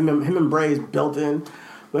behind it, him and Bray's built in.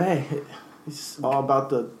 But hey, it's all about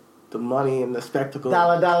the money and the spectacle.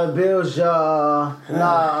 Dollar bills, y'all.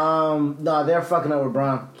 Nah, they're fucking up with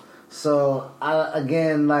Braun. So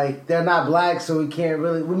again, like they're not black, so we can't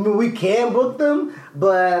really. We can book them,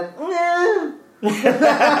 but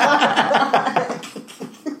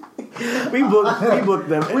we book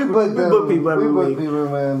them. We book people every week.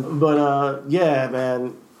 Man. But yeah,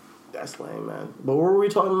 man, that's lame, man. But what were we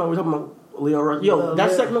talking about? We're talking about Leo Rush. Yo,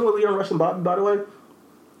 that segment with Leo Rush and Bobby, by the way.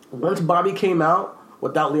 Once Bobby came out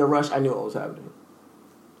without Leo Rush, I knew what was happening.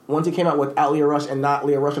 Once he came out without Leo Rush and not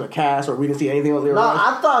Leo Rush in a cast, or we didn't see anything with Leo Rush.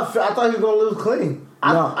 I thought he was gonna lose clean.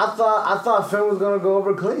 I thought Finn was gonna go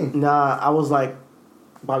over clean. Nah, I was like,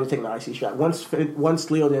 Bobby's taking the IC strap.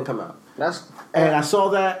 Once Leo didn't come out, and I saw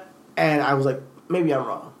that, and I was like, maybe I'm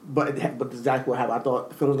wrong, but exactly what happened. I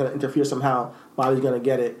thought Finn was gonna interfere somehow. Bobby's gonna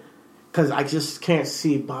get it, because I just can't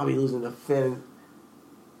see Bobby losing to Finn.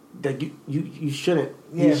 That you shouldn't.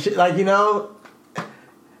 Yeah. You should, like you know.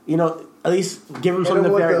 At least give him some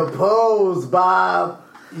nefarious. With the pose, Bob.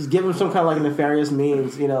 Just give him some kind of like nefarious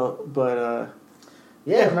means, But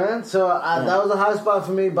yeah, man. So that was a high spot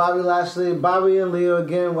for me. Bobby Lashley, Bobby and Leo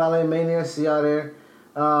again. Wale Mania, see y'all there.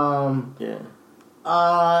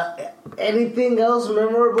 Anything else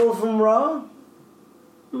memorable from Raw?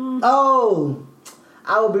 Oh,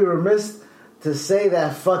 I would be remiss to say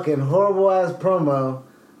that fucking horrible ass promo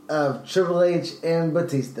of Triple H and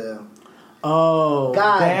Batista. Oh,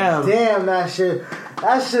 God damn that shit.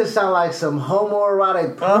 That shit sound like some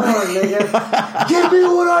homoerotic porn, nigga. Give me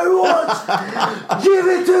what I want. Give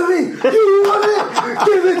it to me. You want it?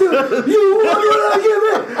 Give it to me. You want what I give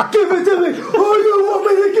it? Give it to me. Or you want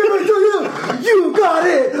me to give it to you? You got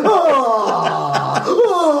it.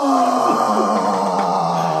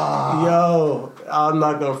 Yo, I'm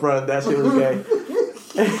not gonna front. That shit was gay.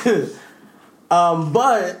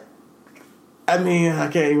 But I mean, I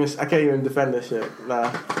can't even defend this shit.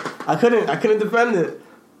 Nah, I couldn't defend it.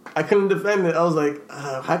 I was like,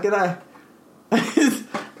 how can I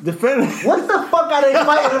defend it? What the fuck are they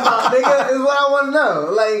fighting about, nigga? Is what I want to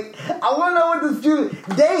know. Like, I want to know what this feud.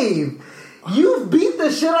 Dave, you've beat the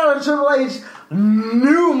shit out of Triple H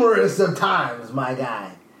numerous of times, my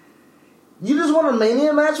guy. You just want a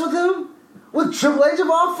Mania match with him? With Triple H of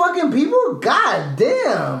all fucking people? God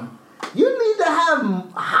damn. You need to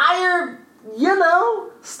have higher,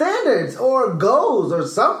 standards or goals or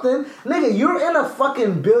something. Nigga, you're in a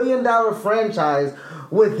fucking $1 billion franchise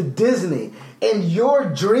with Disney and your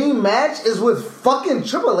dream match is with fucking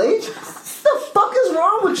Triple H? What the fuck is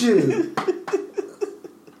wrong with you?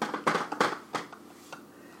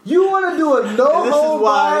 You want to do a no-hold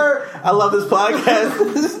bar? I love this podcast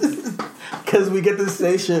because we get to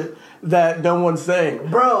say shit that no one's saying.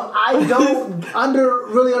 Bro, I don't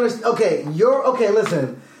really understand. Okay,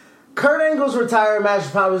 listen. Kurt Angle's retirement match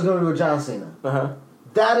probably was going to be with John Cena. Uh-huh.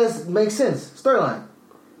 That makes sense. Storyline.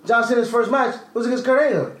 John Cena's first match was against Kurt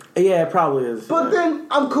Angle. Yeah, it probably is. But then,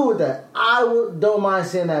 I'm cool with that. don't mind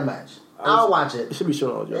seeing that match. I'll watch it. It should be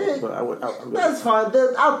shown on Joe, but that's fine.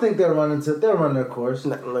 I think they'll run their course.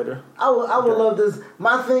 Later. I would love this.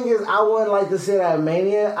 My thing is, I wouldn't like to see that at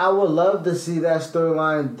Mania. I would love to see that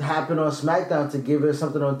storyline happen on SmackDown to give it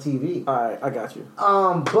something on TV. Alright, I got you.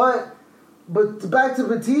 But back to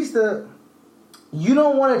Batista, you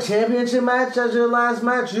don't want a championship match as your last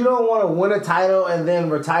match. You don't want to win a title and then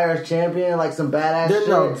retire as champion like some badass shit.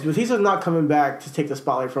 No, Batista's not coming back to take the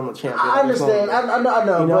spotlight from a champion. I understand. I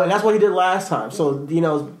know. But and that's what he did last time. So, they're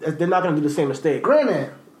not going to do the same mistake.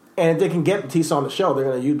 Granted. And if they can get Batista on the show, they're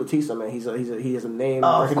going to use Batista, man. He has a name.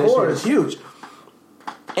 Of course. It's huge.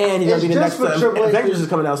 And he's going to be the next Avengers is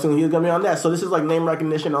coming out soon. He's going to be on that. So this is like name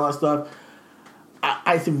recognition, all that stuff.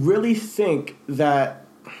 I really think that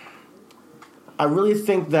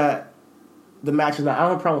the match is not. I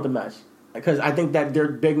don't have a problem with the match because I think that they're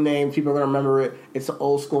big names. People are going to remember it. It's an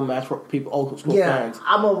old school match for people, old school fans. It's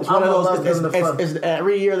one of those.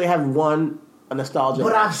 Every year they have a nostalgia.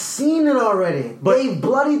 But I've seen it already. They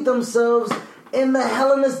bloodied themselves in the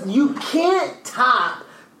Hell in a... You can't top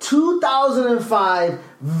 2005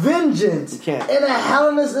 Vengeance You can't. in a Hell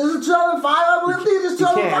in a... Is it 2005? I believe it's 2005. You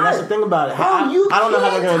can't, and that's the thing about it. Bro, I don't know how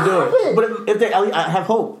they're going to do it. But if they, I have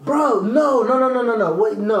hope. Bro, no.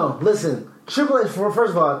 Wait, no. Listen. Triple H,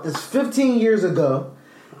 first of all, it's 15 years ago.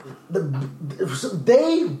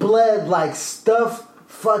 They bled like stuffed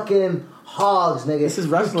fucking hogs, nigga. This is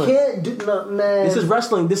wrestling. You can't do... No, man. This is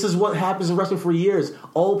wrestling. This is what happens in wrestling for years.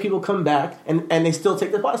 Old people come back, and they still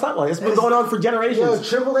take the spotlight. It's been going on for generations. Yo,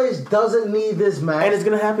 Triple H doesn't need this match. And it's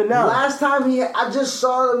going to happen now. Last time I just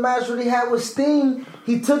saw the match that he had with Sting.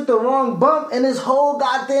 He took the wrong bump, and his whole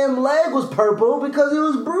goddamn leg was purple because he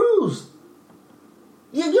was bruised.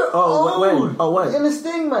 You're old. What? In the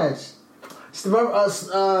Sting match. Remember,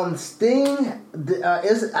 Sting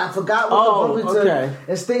I forgot what the bump he took.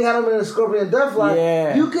 And Sting had him in a Scorpion Deathlock.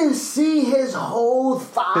 Yeah. You can see his whole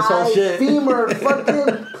thigh, his whole shit. femur,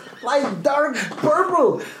 fucking like dark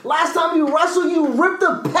purple. Last time you wrestled, you ripped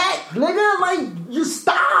a pec, nigga. Like, you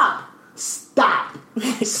stop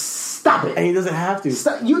it. And he doesn't have to.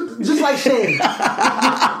 Stop. You just like Shane.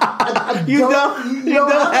 You don't have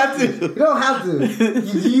to. You don't have to.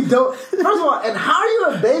 You don't. First of all, and how are you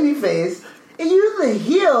a babyface? And you're the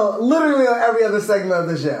heel literally on every other segment of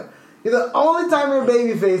the show. The only time you're a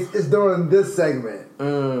babyface is during this segment.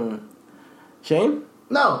 Shane?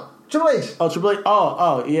 No, Triple H. Oh, Triple H.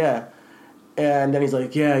 Oh, yeah. And then he's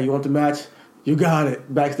like, "Yeah, you want the match? You got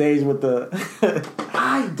it." Backstage with the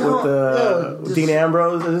with Dean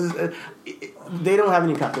Ambrose. They don't have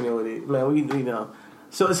any continuity, man. We know.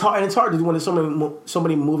 So it's hard, and it's hard to do when there's so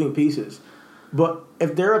many moving pieces. But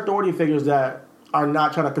if they're authority figures that are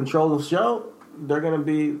not trying to control the show, they're going to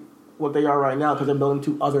be what they are right now because they're building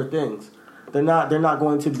to other things. They're not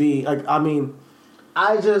going to be like. I mean,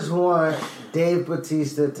 I just want Dave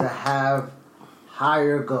Batista to have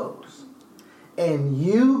higher goals, and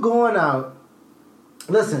you going out.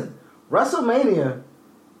 Listen, WrestleMania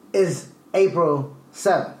is April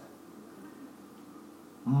 7th.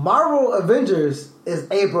 Marvel Avengers is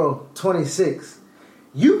April 26th.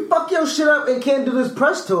 You fuck your shit up and can't do this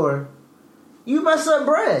press tour, you mess up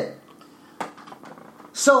bread.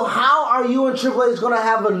 So how are you and Triple H going to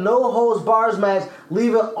have a no-holds-bars match,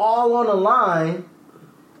 leave it all on the line,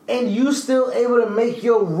 and you still able to make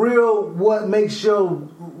your real, what makes your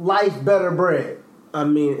life better bread? I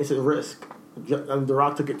mean, it's a risk. The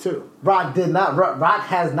Rock took it too. Rock did not. Rock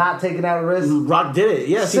has not taken that risk. Rock did it.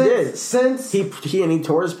 Yes, he did. Since he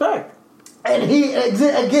tore his pec. And he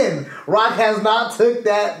again, Rock has not took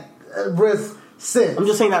that risk since. I'm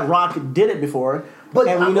just saying that Rock did it before,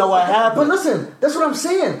 and we know what happened. But listen, that's what I'm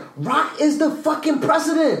saying. Rock is the fucking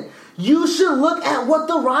precedent. You should look at what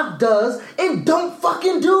The Rock does and don't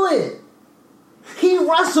fucking do it. He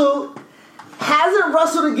wrestled. Hasn't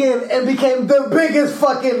wrestled again and became the biggest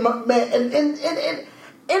fucking man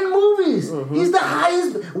in movies. Mm-hmm. He's the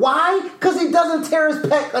highest. Why? Because he doesn't tear his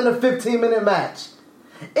pec on a 15-minute match.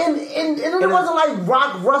 And it wasn't like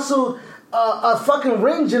Rock wrestled a fucking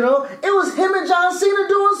ring general. It was him and John Cena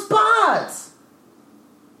doing spots.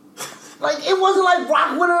 Like, it wasn't like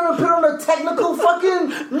Rock went on and put on a technical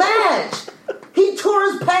fucking match. He tore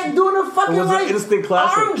his pec doing a fucking like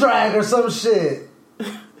arm drag or some shit.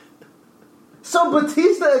 So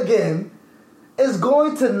Batista again is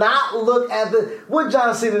going to not look at what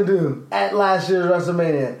John Cena do at last year's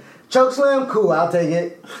WrestleMania. Chokeslam, cool, I'll take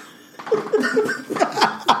it.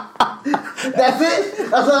 That's it?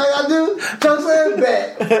 That's all I gotta do? Chokeslam,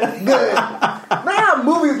 bet. Good. Man, I have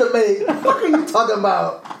movies to make. What are you talking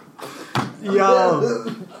about? Yo.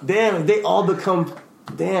 Damn, they all become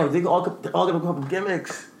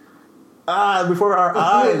gimmicks. Before our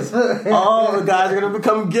eyes. All the guys are going to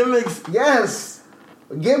become gimmicks. Yes.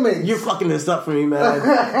 Gimmicks. You're fucking this up for me, man.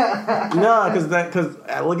 No, because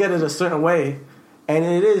I look at it a certain way, and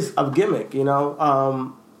it is a gimmick, you know.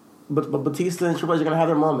 But Batista and Triple H are going to have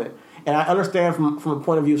their moment. And I understand from a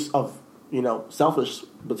point of view of, you know, selfish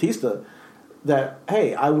Batista, that,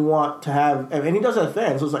 hey, I want to have... And he does have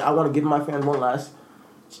fans, so it's like, I want to give my fans one last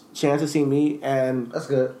chance to see me, and... That's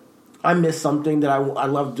good. I missed something that I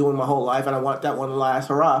love doing my whole life, and I want that one last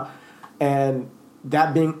hurrah. And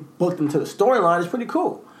that being booked into the storyline is pretty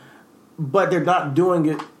cool. But they're not doing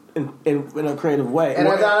it in a creative way. And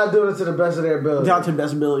they're not doing it to the best of their ability. Down to the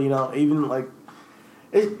best ability, you know. Even like...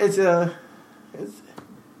 It's and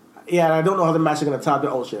I don't know how the match is going to top the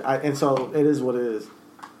old shit. And so it is what it is.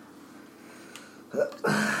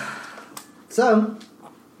 So,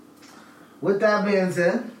 with that being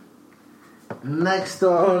said... Next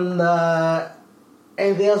on,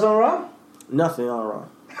 anything else on Raw? Nothing on Raw.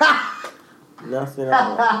 Nothing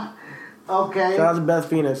on Raw. Okay. Shout out to Beth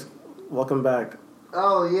Phoenix. Welcome back.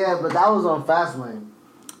 Oh, yeah, but that was on Fastlane.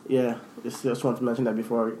 Yeah, just wanted to mention that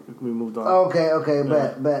before we moved on. Okay,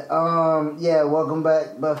 bet. Yeah, welcome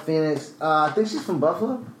back, Buff Phoenix. I think she's from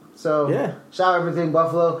Buffalo. So, yeah. Shout out everything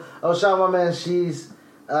Buffalo. Oh, shout out my man,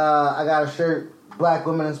 I got a shirt, Black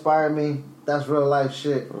Women Inspired Me. That's real life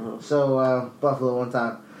shit. So, Buffalo one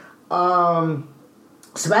time.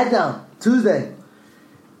 SmackDown, Tuesday.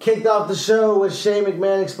 Kicked off the show with Shane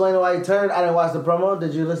McMahon explaining why he turned. I didn't watch the promo.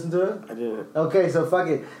 Did you listen to it? I didn't. Okay, so fuck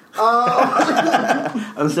it.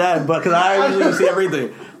 I'm sad, but because I usually see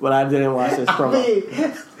everything, but I didn't watch this promo.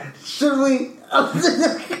 Should we?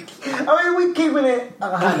 We keeping it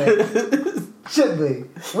 100. Should we?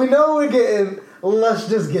 We know what we're getting. Let's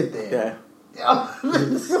just get there. Yeah.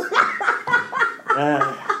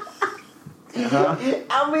 When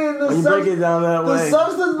you break it down that way, the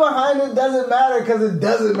substance behind it doesn't matter because it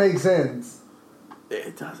doesn't make sense.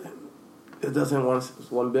 It doesn't. It doesn't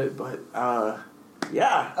one bit, but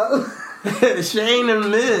yeah. Shane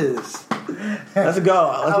and Miz. Let's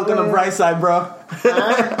go. Let's look on the bright side, bro.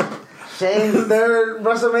 Shane's third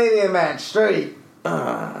WrestleMania match straight.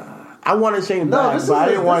 I wanted Shane back, but I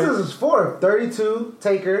didn't want. This is his fourth. 32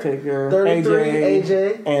 Taker, 33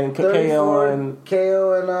 AJ, and KO and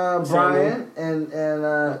Bryan, and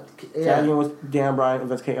Tagging with Dan Bryan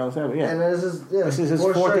against KO and Sammy. Yeah, and this is his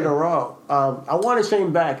fourth in a row. I wanted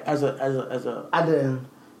Shane back as a. I didn't.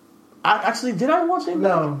 Did I want Shane back?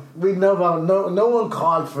 No, we know about no one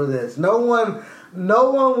called for this. No one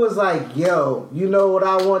was like, "Yo, you know what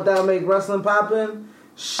I want that make wrestling poppin'?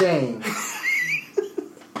 Shane."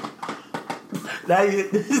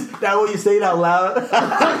 That what you say it out loud?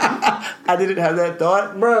 I didn't have that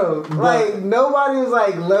thought, bro. Like nobody was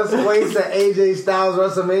like, let's waste an AJ Styles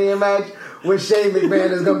WrestleMania match with Shane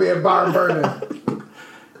McMahon is gonna be a barn burner.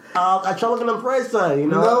 I try looking at the price tag, you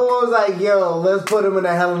know. No one was like, yo, let's put him in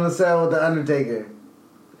a Hell in a Cell with the Undertaker.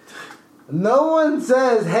 No one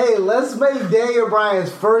says, hey, let's make Daniel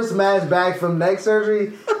Bryan's first match back from neck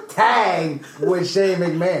surgery tag with Shane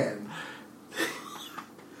McMahon.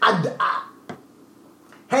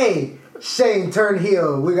 Hey, Shane turned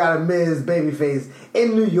heel. We got a Miz babyface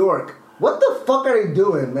in New York. What the fuck are they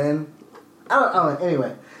doing, man?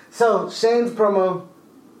 Anyway, so Shane's promo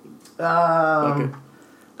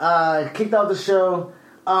kicked out the show.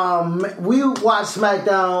 We watched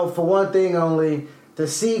SmackDown for one thing only, to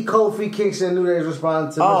see Kofi Kingston and New Day's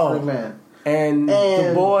response to Mr. McMahon. And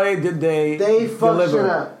the boy, did they fucked shit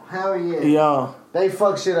up. Hell yeah. Yo. They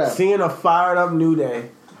fucked shit up. Seeing a fired up New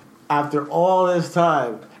Day after all this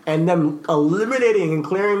time and them eliminating and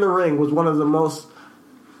clearing the ring was one of the most,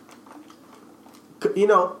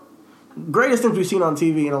 greatest things we've seen on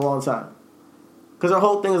TV in a long time. Because our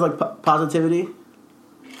whole thing is like positivity.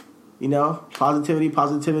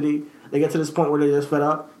 Positivity. They get to this point where they're just fed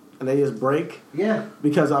up and they just break. Yeah.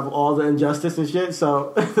 Because of all the injustice and shit.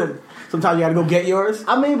 So sometimes you gotta go get yours.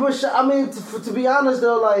 To be honest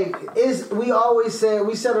though,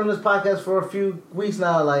 we said on this podcast for a few weeks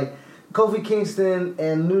now, like, Kofi Kingston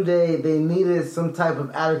and New Day, they needed some type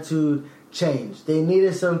of attitude change. They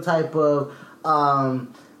needed some type of, not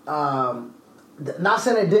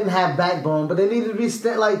saying they didn't have backbone, but they needed to be,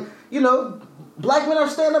 black men are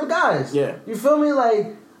stand-up guys. Yeah. You feel me?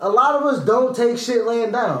 Like, a lot of us don't take shit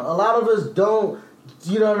laying down. A lot of us don't,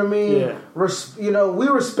 you know what I mean? Yeah. We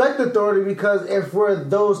respect authority because if we're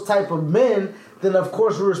those type of men, then of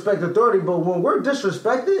course we respect authority. But when we're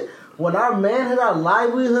disrespected, when our manhood, our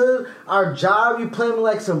livelihood, our job, you play me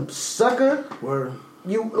like some sucker. Word.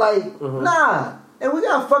 You nah. And we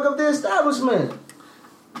gotta fuck up the establishment.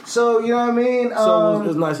 So, you know what I mean? So it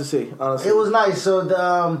was nice to see, honestly. It was nice. So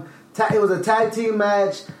it was a tag team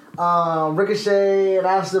match. Ricochet and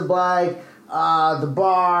Aleister Black, The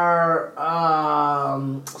Bar,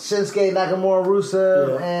 Shinsuke Nakamura,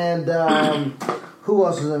 Rusev, and who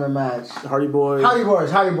else was in the match? Hardy Boys. It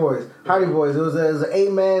was an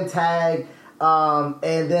 8-man tag,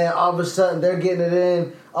 and then all of a sudden they're getting it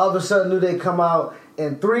in. All of a sudden, New Day come out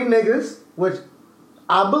and 3 niggas, which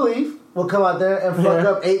I believe will come out there and fuck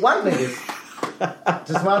up 8 white niggas.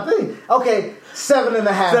 Just my thing. Okay,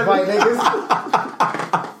 7.5 white niggas.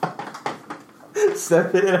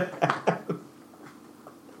 7.5.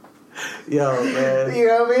 Yo, man. You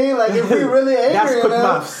know what I mean? Like, if we really angry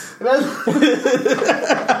enough.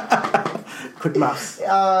 Quick mouse.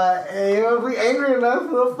 If we angry enough,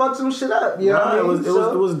 we'll fuck some shit up. You know what I mean?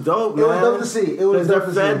 It was dope, man. It was dope to see. It was dope to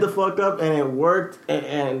see. They fed the fuck up, and it worked,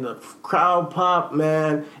 and the crowd pop,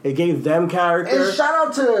 man. It gave them character. And shout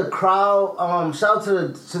out to the crowd. Shout out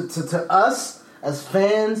to us as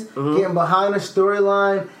fans, getting behind the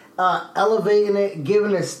storyline, elevating it,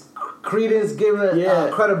 giving us credence, giving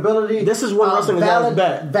it credibility. This is when wrestling is at its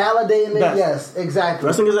best. Validating it, yes, exactly.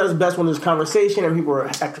 Wrestling is at its best when there's conversation and people are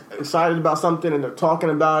excited about something and they're talking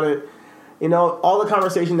about it. You know, all the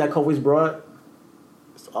conversation that Kofi's brought,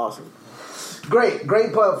 it's awesome. Great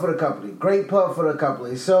pub for the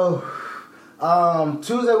company. So,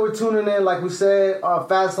 Tuesday we're tuning in, like we said,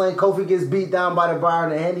 Fastlane. Kofi gets beat down by the bar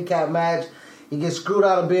in a handicap match. He gets screwed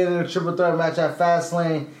out of being in a triple threat match at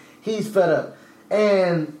Fastlane. He's fed up.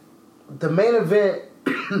 And the main event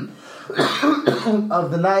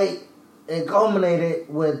of the night, it culminated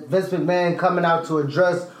with Vince McMahon coming out to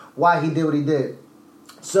address why he did what he did.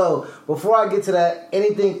 So, before I get to that,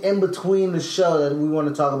 anything in between the show that we want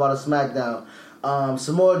to talk about is SmackDown.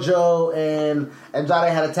 Samoa Joe and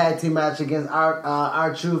Andrade had a tag team match against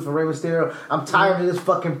R-Truth and Rey Mysterio. I'm tired of this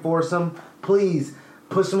fucking foursome. Please,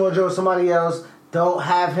 put Samoa Joe with somebody else. Don't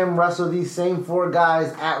have him wrestle these same 4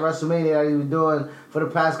 guys at WrestleMania that he was doing for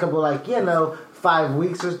the past couple, 5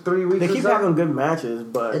 weeks or 3 weeks. They keep having good matches,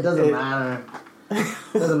 but it doesn't matter. It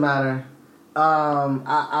doesn't matter.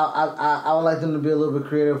 I would like them to be a little bit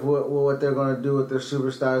creative with what they're going to do with their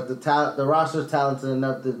superstars. The roster's talented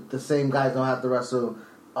enough that the same guys don't have to wrestle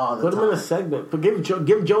all the time. Put them in a segment. But give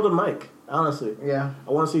Joe the mic, honestly. Yeah.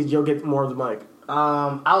 I want to see Joe get more of the mic.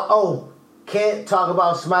 Can't talk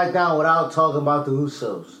about SmackDown without talking about the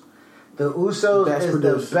Usos. The Usos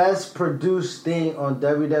the best produced thing on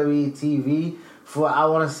WWE TV for, I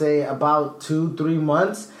want to say, about 2-3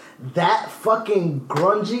 months. That fucking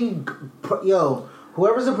grungy...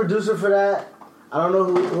 whoever's the producer for that, I don't know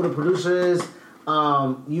who the producer is.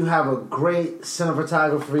 You have a great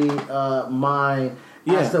cinematography mind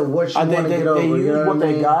as to what you want to get over. They use you know what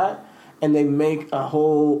they got, and they make a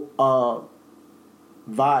whole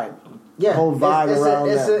vibe. Yeah, whole vibe around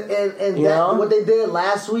that. What they did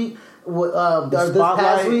last week, this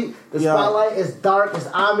past week, the spotlight is dark, it's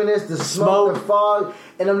ominous, the smoke, the fog,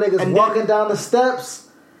 and them niggas walking down the steps,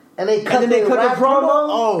 and they cut their promo.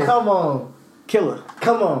 Oh, come on, killer!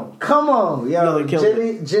 Come on, yo,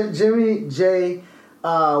 Jimmy J,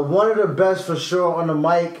 one of the best for sure on the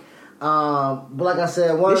mic. But like I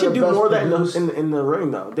said, they should do more of that in the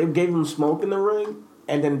ring though. They gave them smoke in the ring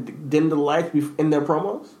and then dim the lights in their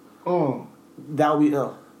promos. That would be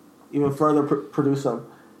even further produce them.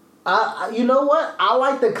 You know what? I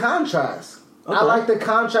like the contrast. Okay. I like the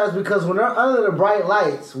contrast because when they're under the bright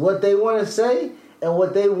lights, what they want to say and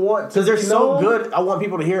what they want to, because they're so good, I want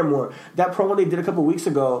people to hear more. That promo they did a couple weeks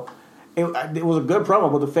ago, it was a good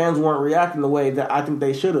promo, but the fans weren't reacting the way that I think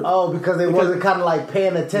they should have. Oh, because they wasn't kind of like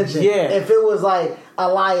paying attention. Yeah. If it was like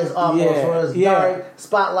Elias almost, where it's dark,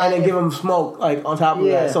 spotlight, and then give them smoke like on top of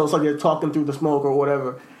that, so it's like they're talking through the smoke or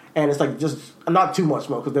whatever. And it's like just not too much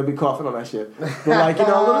smoke because they'll be coughing on that shit. But like a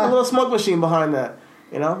little smoke machine behind that,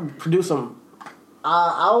 produce them.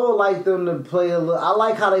 I would like them to play a little. I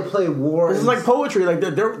like how they play war. This is like poetry. Like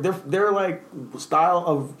their like style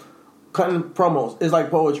of cutting promos is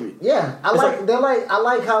like poetry. Yeah, I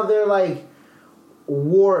like how they're like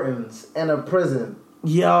wardens in a prison.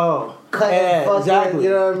 Yo, cutting fucking, exactly. You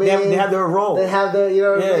know what I mean? They have their role. They have their, you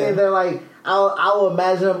know what I mean? They're like. I would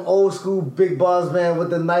imagine them old school big boss man with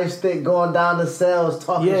the knife stick going down the cells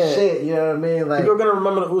talking shit. You know what I mean? Like, people are gonna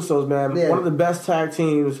remember the Usos, man. Yeah. One of the best tag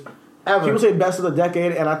teams ever. People say best of the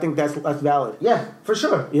decade, and I think that's valid. Yeah, for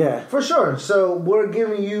sure. Yeah, for sure. So we're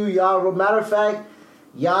giving y'all. Matter of fact,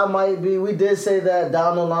 y'all might be. We did say that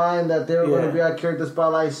down the line that they were going to be our character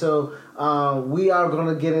spotlight. So we are going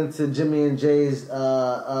to get into Jimmy and Jay's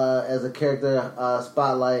as a character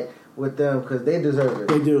spotlight with them because they deserve it.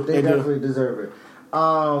 They do. They definitely deserve it.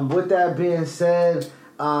 With that being said,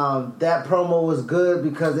 that promo was good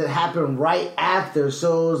because it happened right after.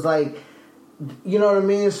 So it was like, you know what I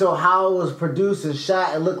mean? So how it was produced and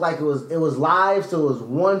shot, it looked like it was live. So it was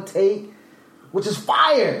one take, which is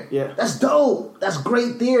fire. Yeah, that's dope. That's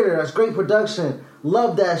great theater. That's great production.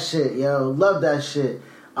 Love that shit, yo. Love that shit.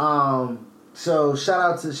 So shout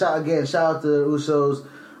out to the Usos.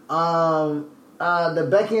 The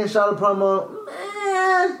Becky and Charlotte promo,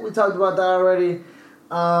 we talked about that already.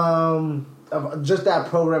 Just that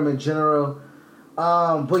program in general.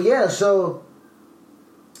 But yeah, so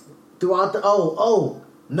throughout the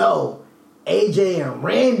AJ and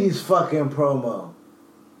Randy's fucking promo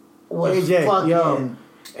was fucking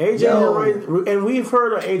AJ and we've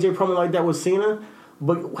heard an AJ promo like that with Cena.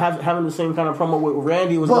 But having the same kind of promo with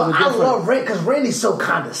Randy was a little different. I love Randy because Randy's so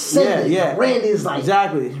condescending. Yeah. Randy's like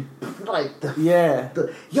exactly like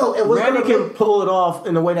Randy can pull it off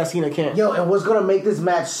in a way that Cena can't. Yo, and what's gonna make this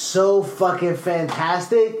match so fucking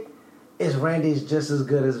fantastic is Randy's just as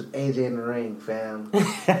good as AJ in the ring, fam.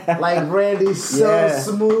 Like, Randy's so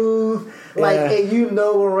smooth. Like, and you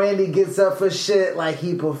know when Randy gets up for shit, like,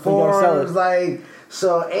 he performs. Like,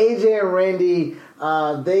 so AJ and Randy,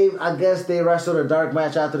 I guess they wrestled a dark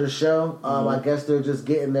match after the show. I guess they're just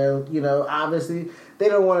getting there. You know, obviously, they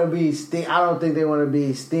don't want to be, I don't think they want to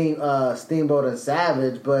be Steamboat and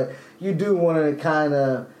Savage, but you do want to kind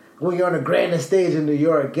of, when you're on the grandest stage in New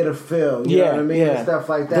York, get a feel. You know what I mean? And stuff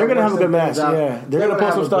like that. They're going to have a good match. They're going to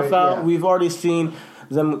pull some stuff out. Yeah. We've already seen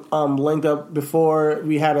them link up before.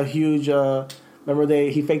 We had a huge... remember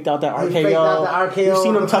he faked out that RKO. He faked out the RKO. You've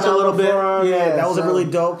seen him touch a little bit. That was so. A really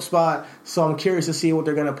dope spot. So I'm curious to see what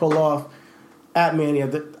they're going to pull off at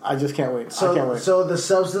Mania. I just can't wait. I can't wait. So the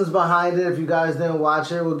substance behind it, if you guys didn't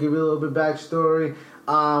watch it, we'll give you a little bit backstory.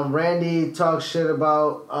 Randy talks shit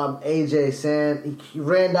about AJ, saying he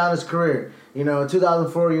ran down his career. You know, in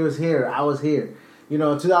 2004 you was here, I was here. You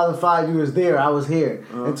know, in 2005 you was there, I was here.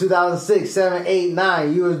 In 2006, 7, 8,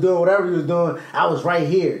 9, you was doing whatever you was doing, I was right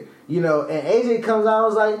here. You know, and AJ comes out, I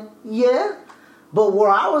was like, yeah, but where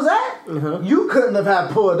I was at, you couldn't have had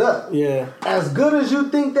pulled up. Yeah. As good as you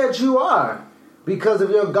think that you are, because of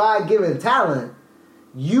your God-given talent,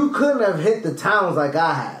 you couldn't have hit the towns like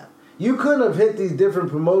I have. You couldn't have hit these different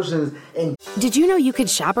promotions. And did you know you could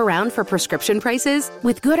shop around for prescription prices?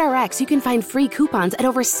 With GoodRx, you can find free coupons at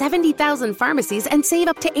over 70,000 pharmacies and save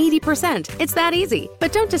up to 80%. It's that easy.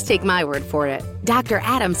 But don't just take my word for it. Dr.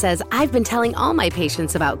 Adam says, I've been telling all my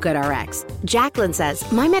patients about GoodRx. Jacqueline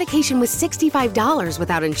says, my medication was $65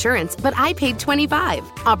 without insurance, but I paid $25.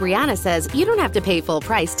 Aubriana says, you don't have to pay full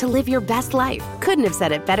price to live your best life. Couldn't have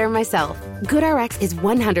said it better myself. GoodRx is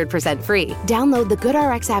 100% free. Download the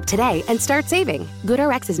GoodRx app today and start saving.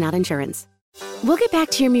 GoodRx is not insurance. We'll get back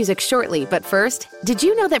to your music shortly, but first, did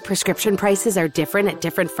you know that prescription prices are different at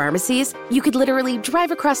different pharmacies? You could literally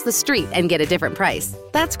drive across the street and get a different price.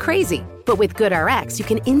 That's crazy. But with GoodRx, you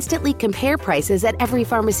can instantly compare prices at every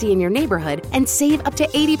pharmacy in your neighborhood and save up to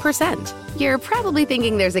 80%. You're probably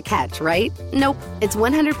thinking there's a catch, right? Nope. It's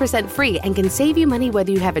 100% free and can save you money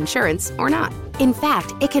whether you have insurance or not. In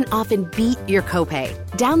fact, it can often beat your copay.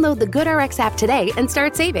 Download the GoodRx app today and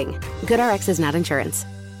start saving. GoodRx is not insurance.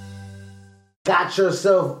 Got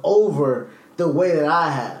yourself over the way that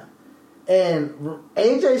I have. And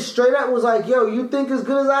AJ straight up was like, yo, you think as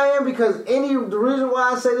good as I am? Because the reason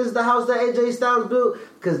why I say this is the house that AJ Styles built,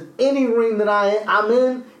 because any ring that I'm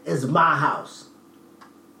in is my house.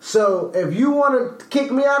 So if you want to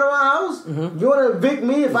kick me out of my house, you want to evict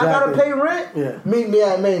me if I got to pay rent, meet me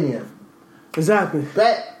at Mania. Exactly.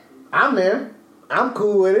 But I'm there. I'm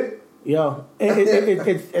cool with it. Yo,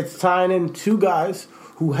 it's tying in two guys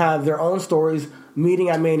who have their own stories meeting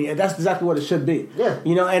at Mania. That's exactly what it should be. Yeah.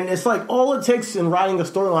 You know, and it's like all it takes in writing a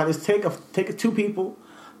storyline is take two people,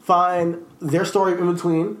 find their story in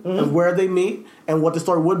between of where they meet and what the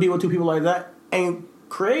story would be with two people like that, and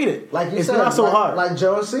create it. Like you it's said, not so hard. Like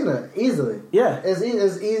Joe and Cena, easily. Yeah. It's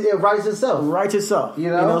easy. It writes itself. Writes itself. You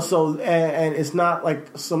know? So, and it's not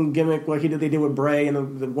like some gimmick like they did with Bray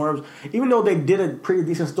and the Worms. Even though they did a pretty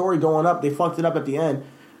decent story going up, they fucked it up at the end.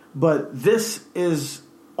 But this is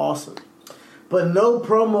awesome. But no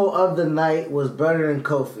promo of the night was better than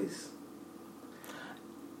Kofi's.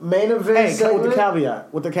 Main event segment. With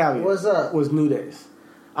the caveat. What's up? Was New Days.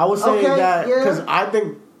 I would say that because I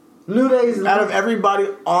think New Days out of everybody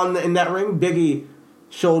in that ring, Big E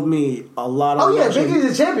showed me a lot of emotion. Big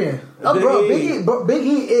E's a champion. Big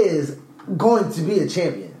E is going to be a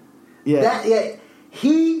champion. Yeah.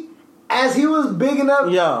 As he was bigging up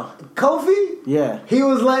Kofi, he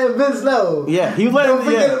was letting Vince know. Yeah, he was letting don't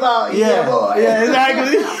forget about boy. Yeah,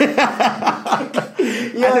 exactly.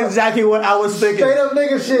 That's exactly what I was thinking. Straight up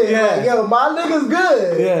nigga shit. Yeah. Like, yo, my nigga's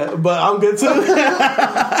good. Yeah, but I'm good too.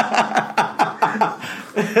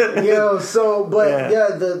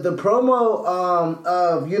 The promo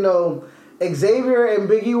of Xavier and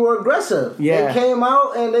Big E were aggressive. Yeah. They came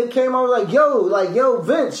out like, yo,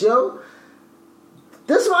 Vince, yo.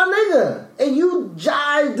 This my nigga. And you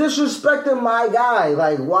jive disrespecting my guy.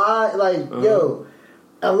 Like, why? Like, yo,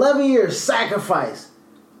 11 years sacrifice.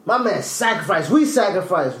 My man sacrificed. We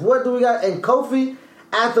sacrificed. What do we got? And Kofi,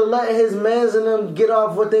 after letting his mans and them get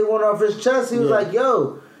off what they want off his chest, he was like,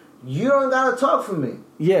 yo, you don't got to talk for me.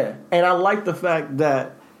 Yeah. And I like the fact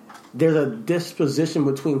that there's a disposition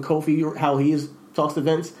between Kofi, how he talks to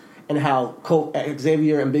Vince, and how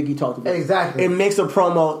Xavier and Big E talk to Vince. Exactly. It makes a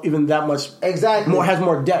promo even that much has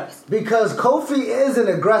more depth. Because Kofi isn't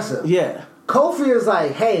aggressive. Yeah. Kofi is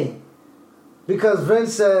like, hey, because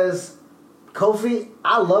Vince says, Kofi,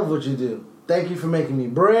 I love what you do. Thank you for making me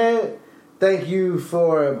bread. Thank you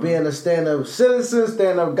for being a stand-up citizen,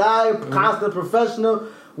 stand-up guy, constant professional.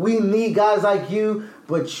 We need guys like you,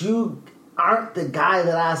 but you aren't the guy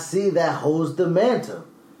that I see that holds the mantle.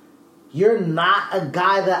 You're not a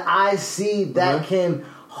guy that I see that can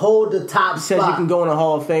hold the top spot. Says you can go in the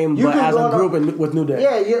Hall of Fame, but as a group and with New Day.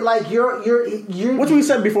 Yeah, you're. Which we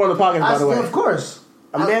said before on the podcast, by the way. Of course.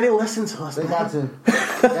 Man, they listen to us. They got to.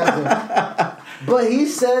 But he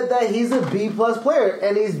said that he's a B+ player,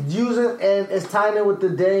 and he's using, and it's tying in with the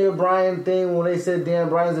Daniel Bryan thing when they said Daniel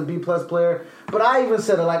Bryan's a B+ player. But I even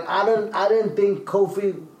said it like I didn't think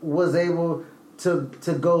Kofi was able to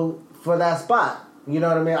go for that spot. You know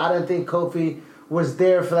what I mean? I didn't think Kofi was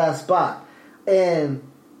there for that spot, and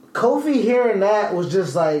Kofi hearing that was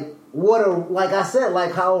just like like I said,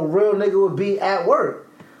 like how a real nigga would be at work.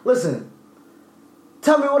 Listen,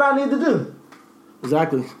 tell me what I need to do.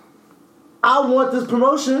 Exactly. I want this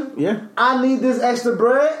promotion. Yeah. I need this extra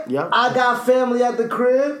bread. Yep. I got family at the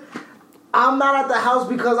crib. I'm not at the house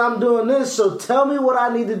because I'm doing this. So tell me what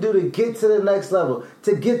I need to do to get to the next level,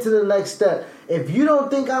 to get to the next step. If you don't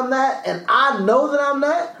think I'm that, and I know that I'm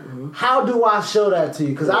that, how do I show that to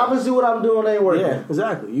you? Because obviously what I'm doing ain't working. Yeah,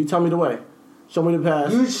 exactly. You tell me the way. Show me the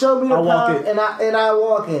path. You show me the path, and I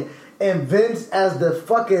walk in. And Vince, as the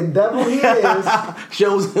fucking devil he is,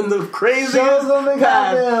 shows him the craziest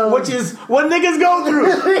path, which is what niggas go through.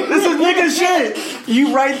 This is nigga shit.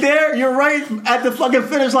 You right there, you're right at the fucking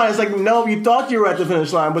finish line. It's like, no, you thought you were at the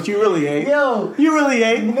finish line, but you really ain't. Yo, you really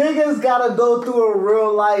ain't. Niggas gotta go through a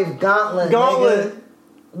real life gauntlet.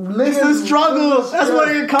 Nigga. It's the struggle. That's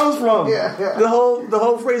where it comes from. Yeah. The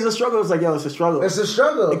whole phrase of struggle is like, yo, it's a struggle. It's a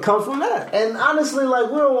struggle. It comes from that. And honestly, like,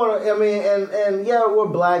 we don't want to, I mean, and yeah, we're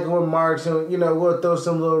black and we're marks and, you know, we'll throw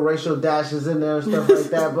some little racial dashes in there and stuff like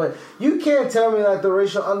that. But you can't tell me that the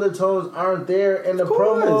racial undertones aren't there in the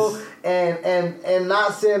promo. And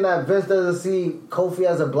not saying that Vince doesn't see Kofi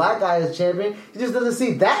as a black guy as champion. He just doesn't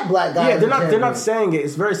see that black guy as they're not saying it.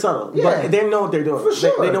 It's very subtle. Yeah. But they know what they're doing. For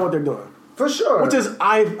sure. They know what they're doing. For sure. Which is,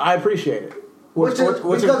 I appreciate it. Because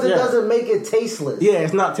it doesn't make it tasteless. Yeah,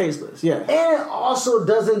 it's not tasteless. Yeah. And it also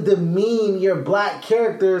doesn't demean your black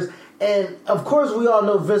characters. And, of course, we all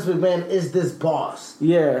know Vince McMahon is this boss.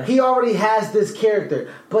 Yeah. He already has this character.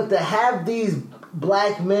 But to have these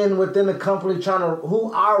black men within the company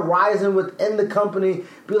who are rising within the company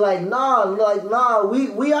be like, nah,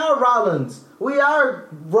 we are Rollins. We are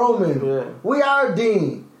Roman. Yeah. We are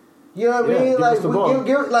Dean. You know what I mean? Like,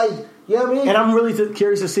 you know what I mean? And I'm really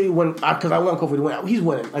curious to see because I want Kofi to win. He's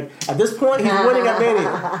winning. Like, at this point, he's winning at Mania.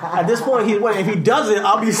 At this point, he's winning. If he doesn't,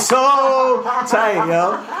 I'll be so tight,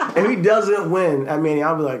 yo. If he doesn't win at Mania,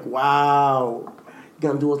 I'll be like, wow, you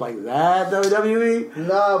gonna do us like that, WWE?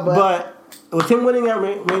 No, but with him winning at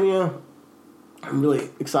Mania, I'm really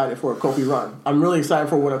excited for a Kofi run. I'm really excited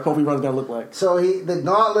for what a Kofi run's gonna look like. So the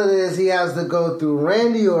gauntlet is he has to go through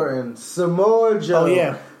Randy Orton, Samoa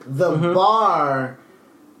Joe, The Bar.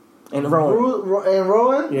 And Rowan. And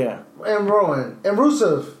Rowan? Yeah. And Rowan. And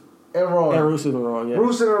Rusev. And Rowan. And Rusev and Rowan, yeah.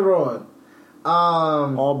 Rusev and Rowan.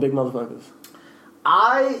 All big motherfuckers.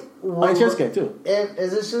 And Shinsuke, too. And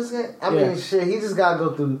is it Shinsuke? I mean, shit, he just got to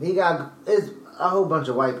go through. It's a whole bunch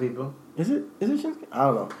of white people. Is it Shinsuke? I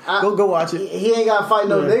don't know. Go watch it. He ain't got to fight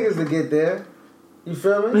no niggas to get there. You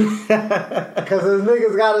feel me? Because his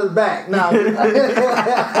niggas got his back. Nah.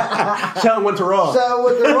 Shout went to Raw.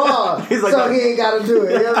 He's like, so he ain't got to do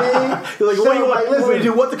it. You know what I mean? He's like, what you want to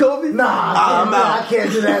do? What the Kobe? Nah, I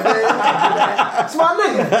can't do that, man. I can't do that. It's my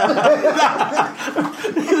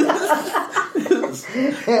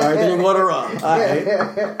nigga. All right, then you go to Raw. All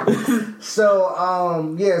right. So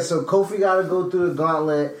Kofi got to go through the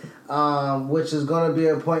gauntlet, which is going to be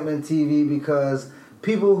appointment TV because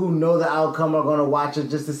people who know the outcome are going to watch it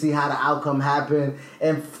just to see how the outcome happened,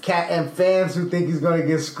 and fans who think he's going to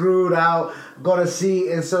get screwed out going to see,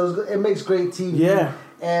 and so it makes great TV. Yeah,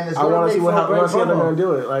 and it's I want to see how they're going to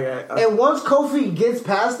do it. And once Kofi gets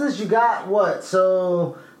past this, you got what?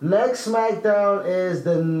 So next SmackDown is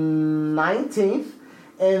the 19th,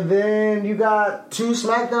 and then you got 2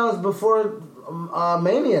 SmackDowns before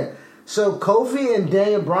Mania. So Kofi and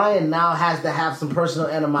Daniel Bryan now has to have some personal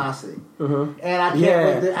animosity, and I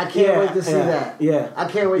can't wait. I can't wait to see that. Yeah, I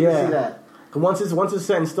can't wait to see that. Once it's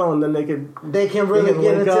set in stone, then they can really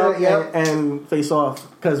get into it and face off.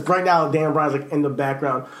 Because right now Daniel Bryan's like in the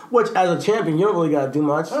background, which as a champion you don't really got to do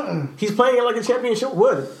much. He's playing it like a championship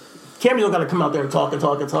would. Champions don't got to come out there and talk. They're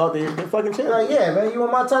fucking champions. Like, yeah, man, you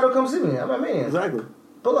want my title? Come see me. I'm a man. Exactly.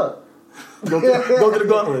 Pull up. Go to the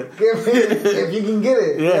gauntlet. If you can get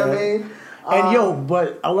it. Yeah. You know what I mean? And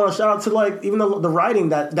but I want to shout out to even the writing,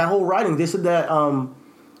 that whole writing. They said that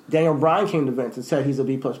Daniel Bryan came to Vince and said he's a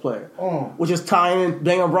B+ player, which is tying in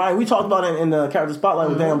Daniel Bryan. We talked about it in the Character Spotlight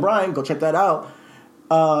with Daniel Bryan. Go check that out.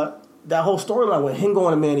 That whole storyline with him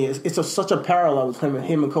going to Mania, it's such a parallel with him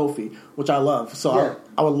and Kofi, which I love. So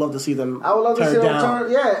I would love to see them. I would love to see them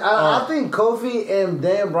turn. Yeah, I think Kofi and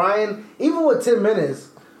Dan Bryan, even with 10 minutes,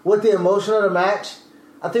 with the emotion of the match,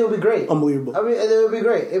 I think it would be great. Unbelievable. I mean, it would be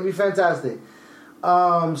great. It would be fantastic.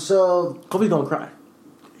 So Kofi's gonna cry.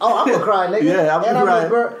 Oh, I'm gonna cry, nigga. Yeah, I'm gonna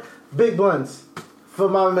cry. Big blunts for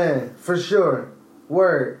my man, for sure.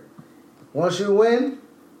 Word. Once you win,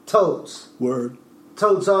 totes. Word.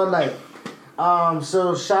 Totes all night.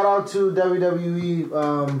 So shout out to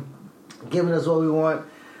WWE giving us what we want.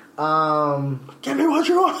 Give me what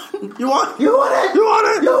you want. You want? You want it? You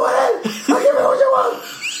want it? You want it? Give me what you want.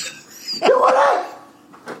 You want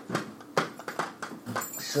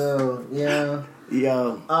it? So yeah.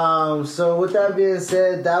 Yeah. So with that being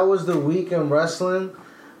said, that was the week in wrestling.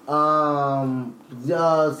 Like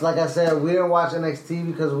I said, we didn't watch NXT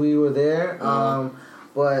because we were there.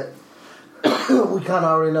 But we kind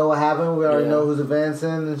of already know what happened. We already know who's advancing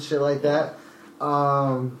and shit like that.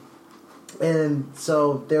 And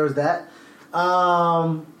so there's that.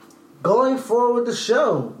 Going forward with the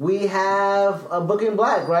show, we have a Booking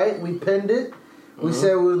Black, right? We pinned it. We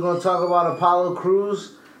said we were going to talk about Apollo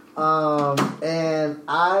Crews. And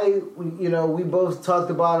we both talked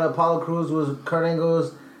about Apollo Crews was Kurt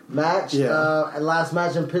Angle's match, last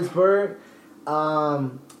match in Pittsburgh.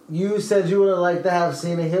 You said you would have liked to have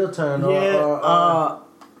seen a heel turn.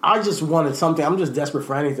 I just wanted something. I'm just desperate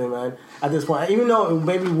for anything, man, at this point. Even though it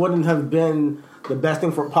maybe wouldn't have been the best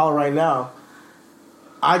thing for Apollo right now,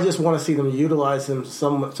 I just want to see them utilize him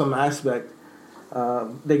some aspect.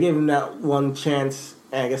 They gave him that one chance,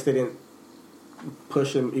 and I guess they didn't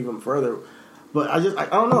push him even further. But I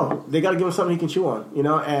don't know. They got to give him something he can chew on,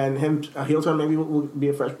 and him, a heel turn maybe will be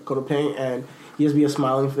a fresh coat of paint, and he just be a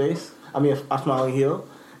smiling face. I mean, a smiling heel.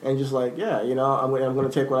 And just like, I'm going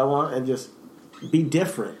to take what I want and just be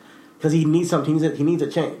different. Because he needs something. He needs a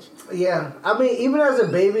change. Yeah. I mean, even as a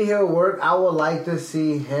baby heel work, I would like to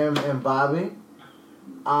see him and Bobby.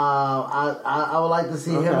 I would like to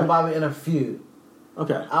see him and Bobby in a feud.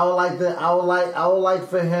 Okay. I would like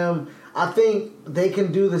for him. I think they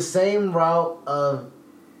can do the same route of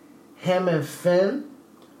him and Finn.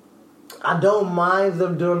 I don't mind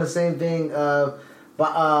them doing the same thing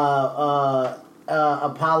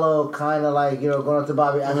Apollo kind of like, going up to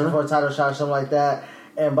Bobby asking for a title shot or something like that.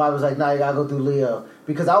 And Bobby's like, nah, you gotta go through Leo.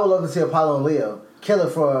 Because I would love to see Apollo and Leo kill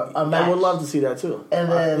it for a match. I would love to see that too.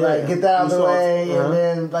 And then get that out of the way. And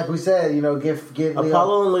then, like we said, get Leo.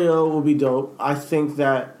 Apollo and Leo will be dope. I think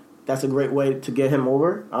that's a great way to get him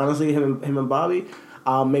over. Honestly, him and Bobby.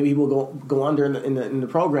 Maybe he will go under in the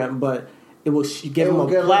program, but it will give him a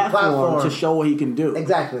platform to show what he can do.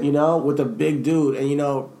 Exactly. With a big dude,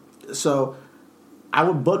 and so I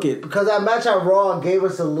would book it because that match at Raw gave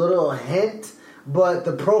us a little hint, but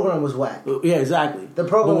the program was whack. Yeah, exactly. The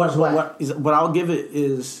program was whack. What I'll give it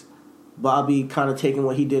is Bobby kind of taking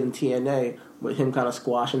what he did in TNA with him kind of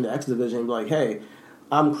squashing the X Division, like, hey,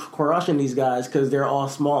 I'm crushing these guys because they're all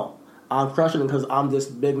small. I'm crushing them because I'm this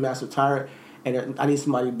big, massive tyrant, and I need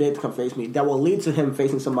somebody big to come face me. That will lead to him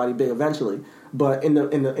facing somebody big eventually. But in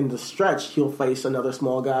the stretch, he'll face another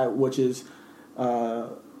small guy, which is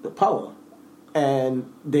Apollo. And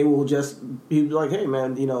they will just be like, hey,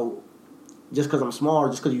 man, just because I'm small or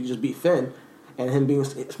just because you just beat Finn and him being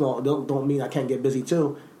small don't mean I can't get busy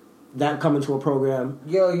too. That come into a program.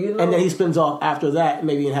 And then he spins off after that,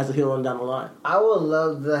 maybe and has a heel run down the line. I would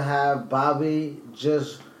love to have Bobby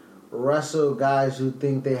just wrestle guys who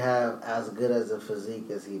think they have as good as a physique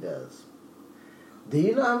as he does. Do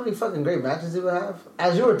you know how many fucking great matches he would have?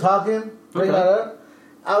 As you were talking, bring that up,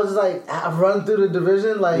 I was just like, I've run through the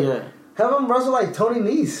division, like, have him wrestle like Tony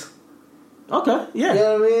Nese. Okay, yeah. You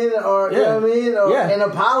know what I mean? Or, you know what I mean? Or, and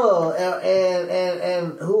Apollo,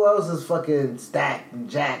 and who else is fucking stacked and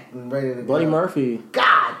jacked and ready to go? Buddy Murphy.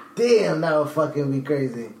 God damn, that would fucking be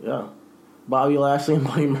crazy. Yeah. Bobby Lashley and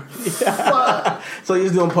Buddy Murphy. Fuck. So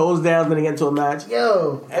he's doing pose downs when he get into a match.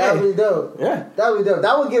 Yo, that'd be dope. Yeah. That'd be dope.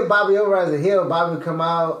 That would get Bobby over as a heel. Bobby would come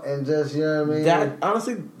out and just, you know what I mean?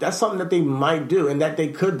 Honestly, that's something that they might do and that they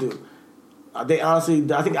could do. I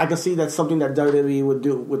think I can see that's something that WWE would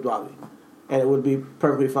do with Bobby. And it would be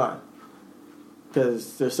perfectly fine.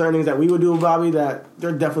 Because there's certain things that we would do with Bobby that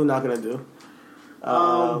they're definitely not going to do.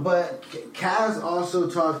 But Kaz also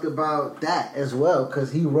talked about that as well.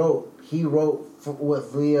 Because he wrote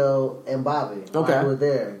with Leo and Bobby. Okay. Who were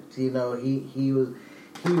there. He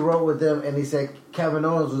wrote with them and he said Kevin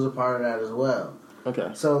Owens was a part of that as well. Okay.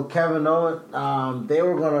 So Kevin Owens, they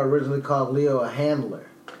were going to originally call Leo a handler.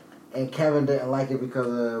 and Kevin didn't like it because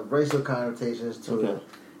of racial connotations to it.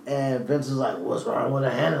 And Vince was like, "What's wrong with a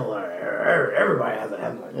handler? Everybody has a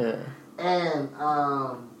handler." Yeah. And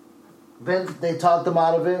Vince, they talked him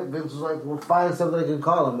out of it. Vince was like, "We'll find something they can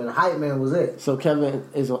call him," and Hype Man was it. So Kevin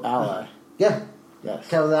is an ally. Yeah. Yes.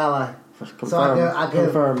 Kevin's ally. Confirmed. So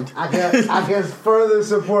Confirmed. I can further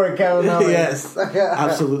support Kevin Owens. Yes.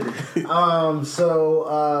 Absolutely. So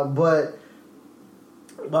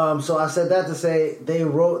I said that to say they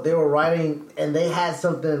were writing, and they had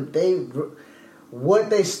something.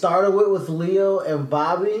 What they started with Leo and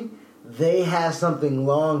Bobby, they had something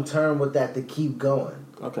long term with that to keep going.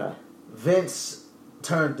 Okay. Vince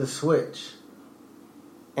turned the switch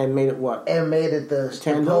and made it what? And made it the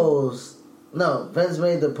pose. No, Vince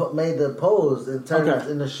made the pose and turned it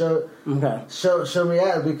into show me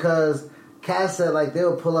out, because Cass said like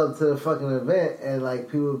they'll pull up to the fucking event and like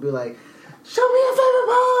people would be like, "Show me your favorite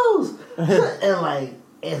pose," and like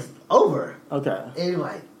it's over. Okay, and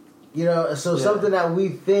like something that we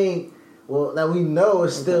think, that we know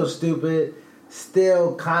is still stupid,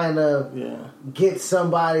 still kind of get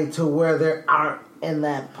somebody to where they aren't in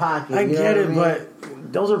that pocket. I get it, but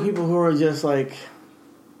those are people who are just like.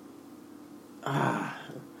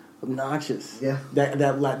 Obnoxious. Yeah. That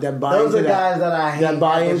buy Those into are guys that I hate. That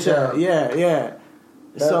buy into. Show. Yeah.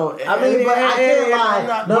 So I mean, but I can't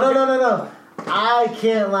lie. No. I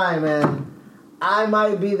can't lie, man. I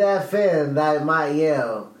might be that fan that might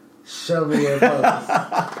yell, "Show me your pose."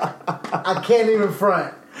 I can't even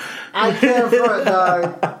front. I can't front,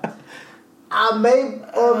 dog. I may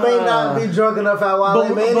or may not be drunk enough at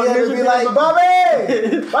Wale Mania to be like, Bobby,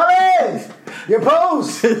 your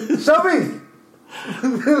pose, show me.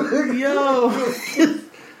 Yo,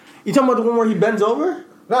 you talking about the one where he bends over?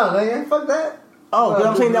 No, nigga, fuck that. Oh, because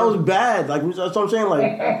I'm saying that was bad. Like, that's what I'm saying.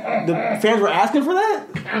 Like, the fans were asking for that.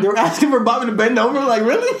 They were asking for Bobby to bend over. Like,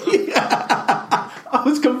 really? I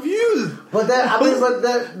was confused. But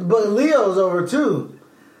but Leo's over too.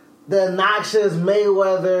 The noxious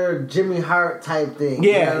Mayweather, Jimmy Hart type thing.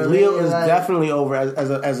 Yeah, Leo is definitely over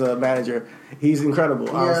as a manager. He's incredible,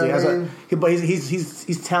 honestly. But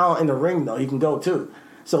he's talent in the ring though. He can go too.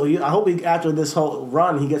 So I hope after this whole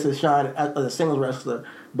run he gets his shine as a singles wrestler.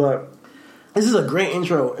 But this is a great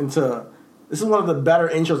intro into. This is one of the better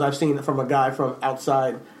intros I've seen from a guy from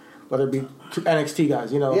outside, whether it be NXT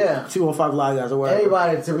guys, 205 Live guys or whatever.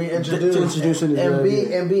 Anybody to be introduced, to introduce and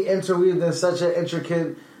be interweaved in such an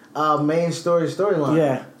intricate main storyline.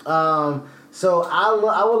 Yeah. So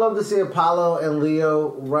I would love to see Apollo and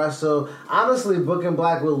Leo wrestle. Honestly, booking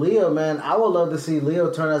Black with Leo, man, I would love to see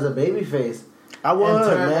Leo turn as a babyface. I would,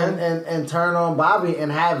 man. And turn on Bobby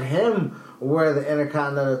and have him wear the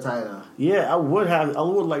Intercontinental title. Yeah, I would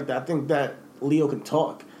like that. I think that Leo can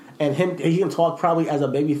talk. And he can talk probably as a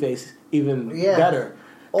babyface even better.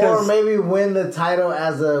 Or maybe win the title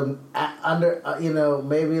as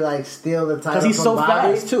maybe like steal the title. Because he's so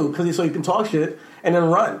Bobby. fast too. So he can talk shit and then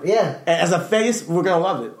run. Yeah. And as a face, we're gonna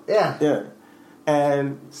love it. Yeah.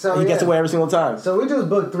 And so he gets away every single time. So we just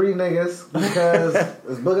booked 3 niggas because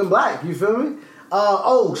it's booking Black. You feel me?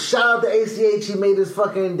 Shout out to ACH. He made his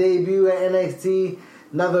fucking debut at NXT.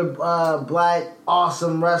 Another Black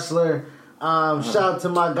awesome wrestler. Shout out to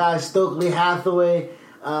my guy Stokely Hathaway.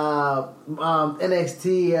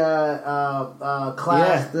 NXT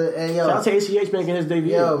class. And shout out to ACH making his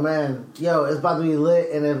debut. Yo, man. It's about to be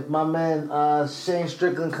lit. And if my man Shane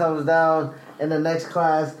Strickland comes down in the next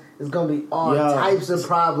class, it's going to be all types of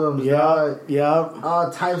problems.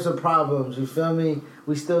 All types of problems. You feel me?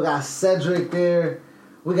 We still got Cedric there.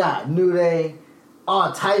 We got New Day.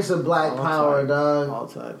 All types of Black power, dog. All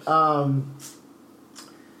types.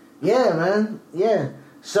 Yeah, man. Yeah.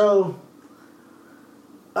 So...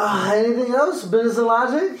 anything else? Business and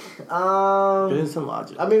Logic? Business and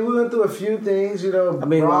Logic. I mean, we went through a few things, we're going to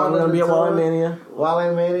be at Wale Mania.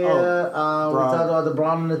 Wale Mania. We talked about the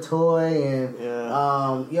Braun and the Toy. And,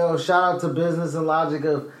 shout out to Business and Logic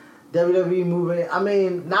of WWE moving. I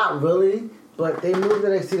mean, not really, but they moved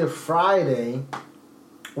NXT to Friday,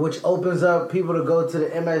 which opens up people to go to the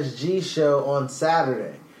MSG show on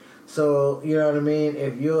Saturday. So, you know what I mean?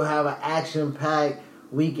 If you'll have an action-packed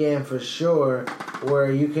weekend for sure,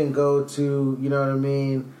 where you can go to, you know what I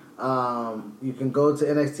mean? You can go to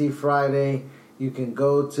NXT Friday, you can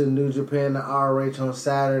go to New Japan and ROH on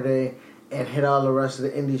Saturday, and hit all the rest of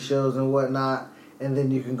the indie shows and whatnot, and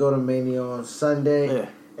then you can go to Mania on Sunday. Yeah.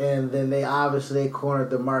 And then they cornered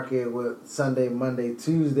the market with Sunday, Monday,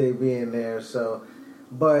 Tuesday being there. So,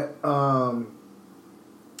 but so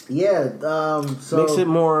makes it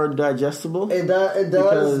more digestible. It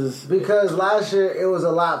does because last year it was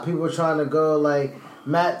a lot. People were trying to go like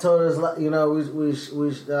Matt told us, you know, we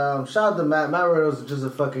shout out to Matt. Matt Riddle's just a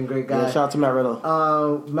fucking great guy. Yeah, shout out to Matt Riddle.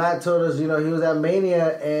 Matt told us, you know, he was at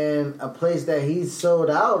Mania and a place that he sold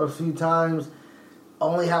out a few times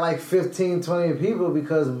only had like 15, 20 people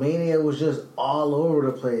because Mania was just all over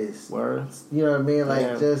the place. Words. You know what I mean?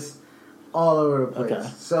 Like, just all over the place. Okay.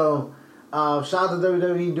 So, shout out to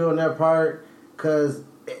WWE doing their part because,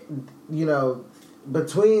 you know,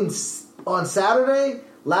 on Saturday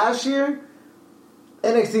last year,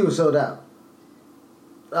 NXT was sold out.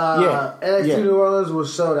 NXT New Orleans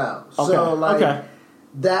was sold out. Okay. So, like,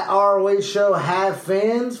 that ROH show had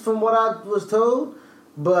fans from what I was told,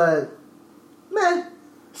 but, man.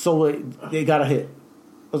 So, they got a hit. It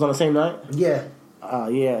was on the same night? Yeah.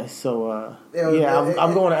 So, I'm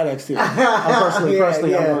going to NXT. I'm going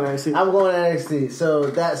to NXT. I'm going to NXT. So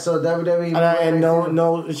WWE. And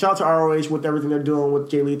no, shout out to ROH with everything they're doing with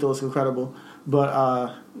Jay Lethal. It's incredible.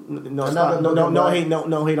 But, no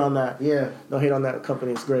hate on that. Yeah. No hate on that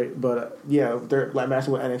company. It's great. But, they're like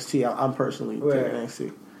matching with NXT. I'm personally taking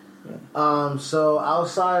NXT. Yeah. So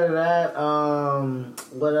outside of that,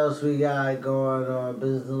 what else we got going on?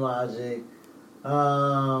 Business and Logic.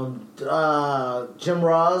 Jim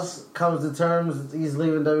Ross comes to terms he's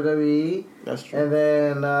leaving WWE. That's true. And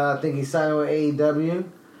then I think he's signing with AEW.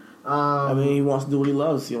 I mean, he wants to do what he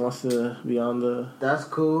loves. He wants to be on the. That's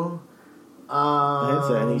cool.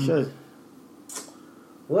 Headset, and he should.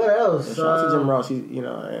 What else? Shout out to Jim Ross.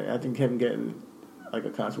 I think him getting like a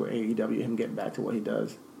contract with AEW, him getting back to what he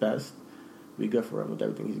does best, be good for him with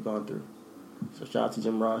everything he's gone through. So shout out to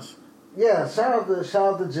Jim Ross. Yeah, shout out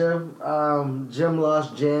to Jim. Jim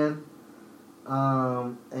lost Jan,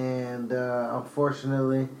 and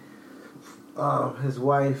unfortunately, his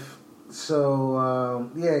wife. So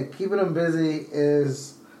keeping him busy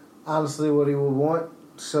is honestly what he would want.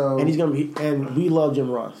 So and he's gonna be, and we love Jim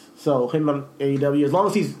Ross. So him on AEW, as long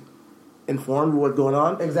as he's informed of what's going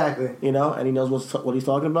on, exactly, and he knows what he's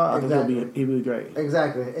talking about, exactly. I think he'll be great.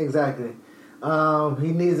 Exactly.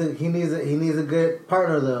 He needs a good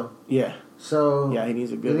partner though. Yeah. So he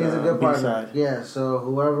needs a good partner. B-side. Yeah. So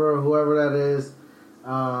whoever that is,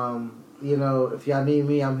 if y'all need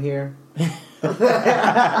me, I'm here.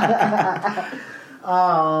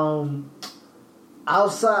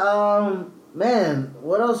 Outside, man,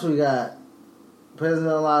 what else we got?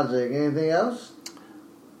 President Logic. Anything else?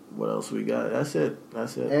 What else we got? That's it.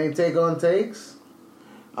 Any takes?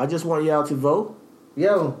 I just want y'all to vote.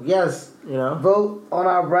 Yes. Vote on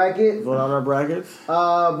our bracket. Vote on our brackets.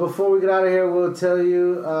 Before we get out of here, we'll tell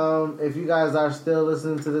you if you guys are still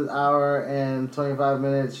listening to this hour and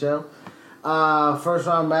 25-minute show. First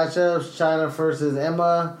round matchups: China versus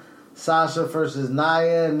Emma, Sasha versus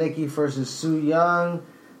Nia, Nikki versus Su Yung,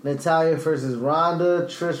 Natalya versus Ronda,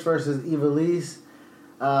 Trish versus Ivelisse,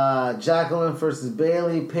 Jacqueline versus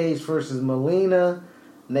Bayley, Paige versus Melina,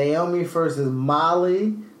 Naomi versus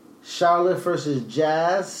Molly, Charlotte versus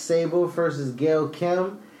Jazz, Sable versus Gail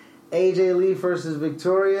Kim, AJ Lee versus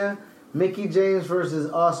Victoria, Mickie James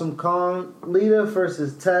versus Awesome Kong, Lita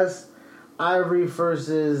versus Tess, Ivory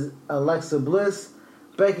versus Alexa Bliss,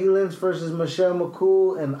 Becky Lynch versus Michelle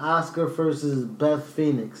McCool, and Asuka versus Beth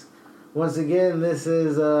Phoenix. Once again, this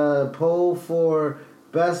is a poll for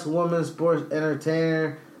Best Women's Sports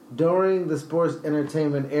Entertainer during the sports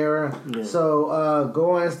entertainment era. Yeah. So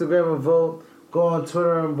go on Instagram and vote. Go on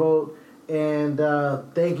Twitter and vote. And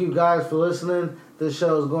thank you guys for listening. This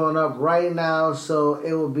show is going up right now, so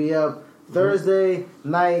it will be up Thursday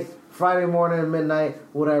night, Friday morning, midnight,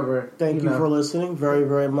 whatever. Thank you for listening very,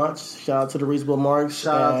 very much. Shout out to the Reasonable Marks.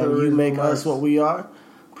 Shout out to the Reasonable Marks. You make us us what we are.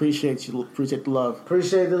 Appreciate you. Appreciate the love.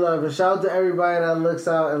 Appreciate the love. And shout out to everybody that looks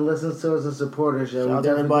out and listens to us and supports us. Shout out to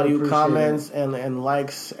everybody who comments and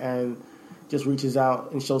likes and just reaches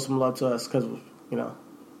out and shows some love to us because,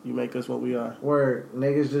 you make us what we are. Word.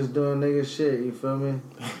 Niggas just doing nigga shit. You feel me?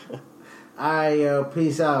 All right, yo.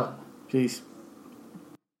 Peace out. Peace.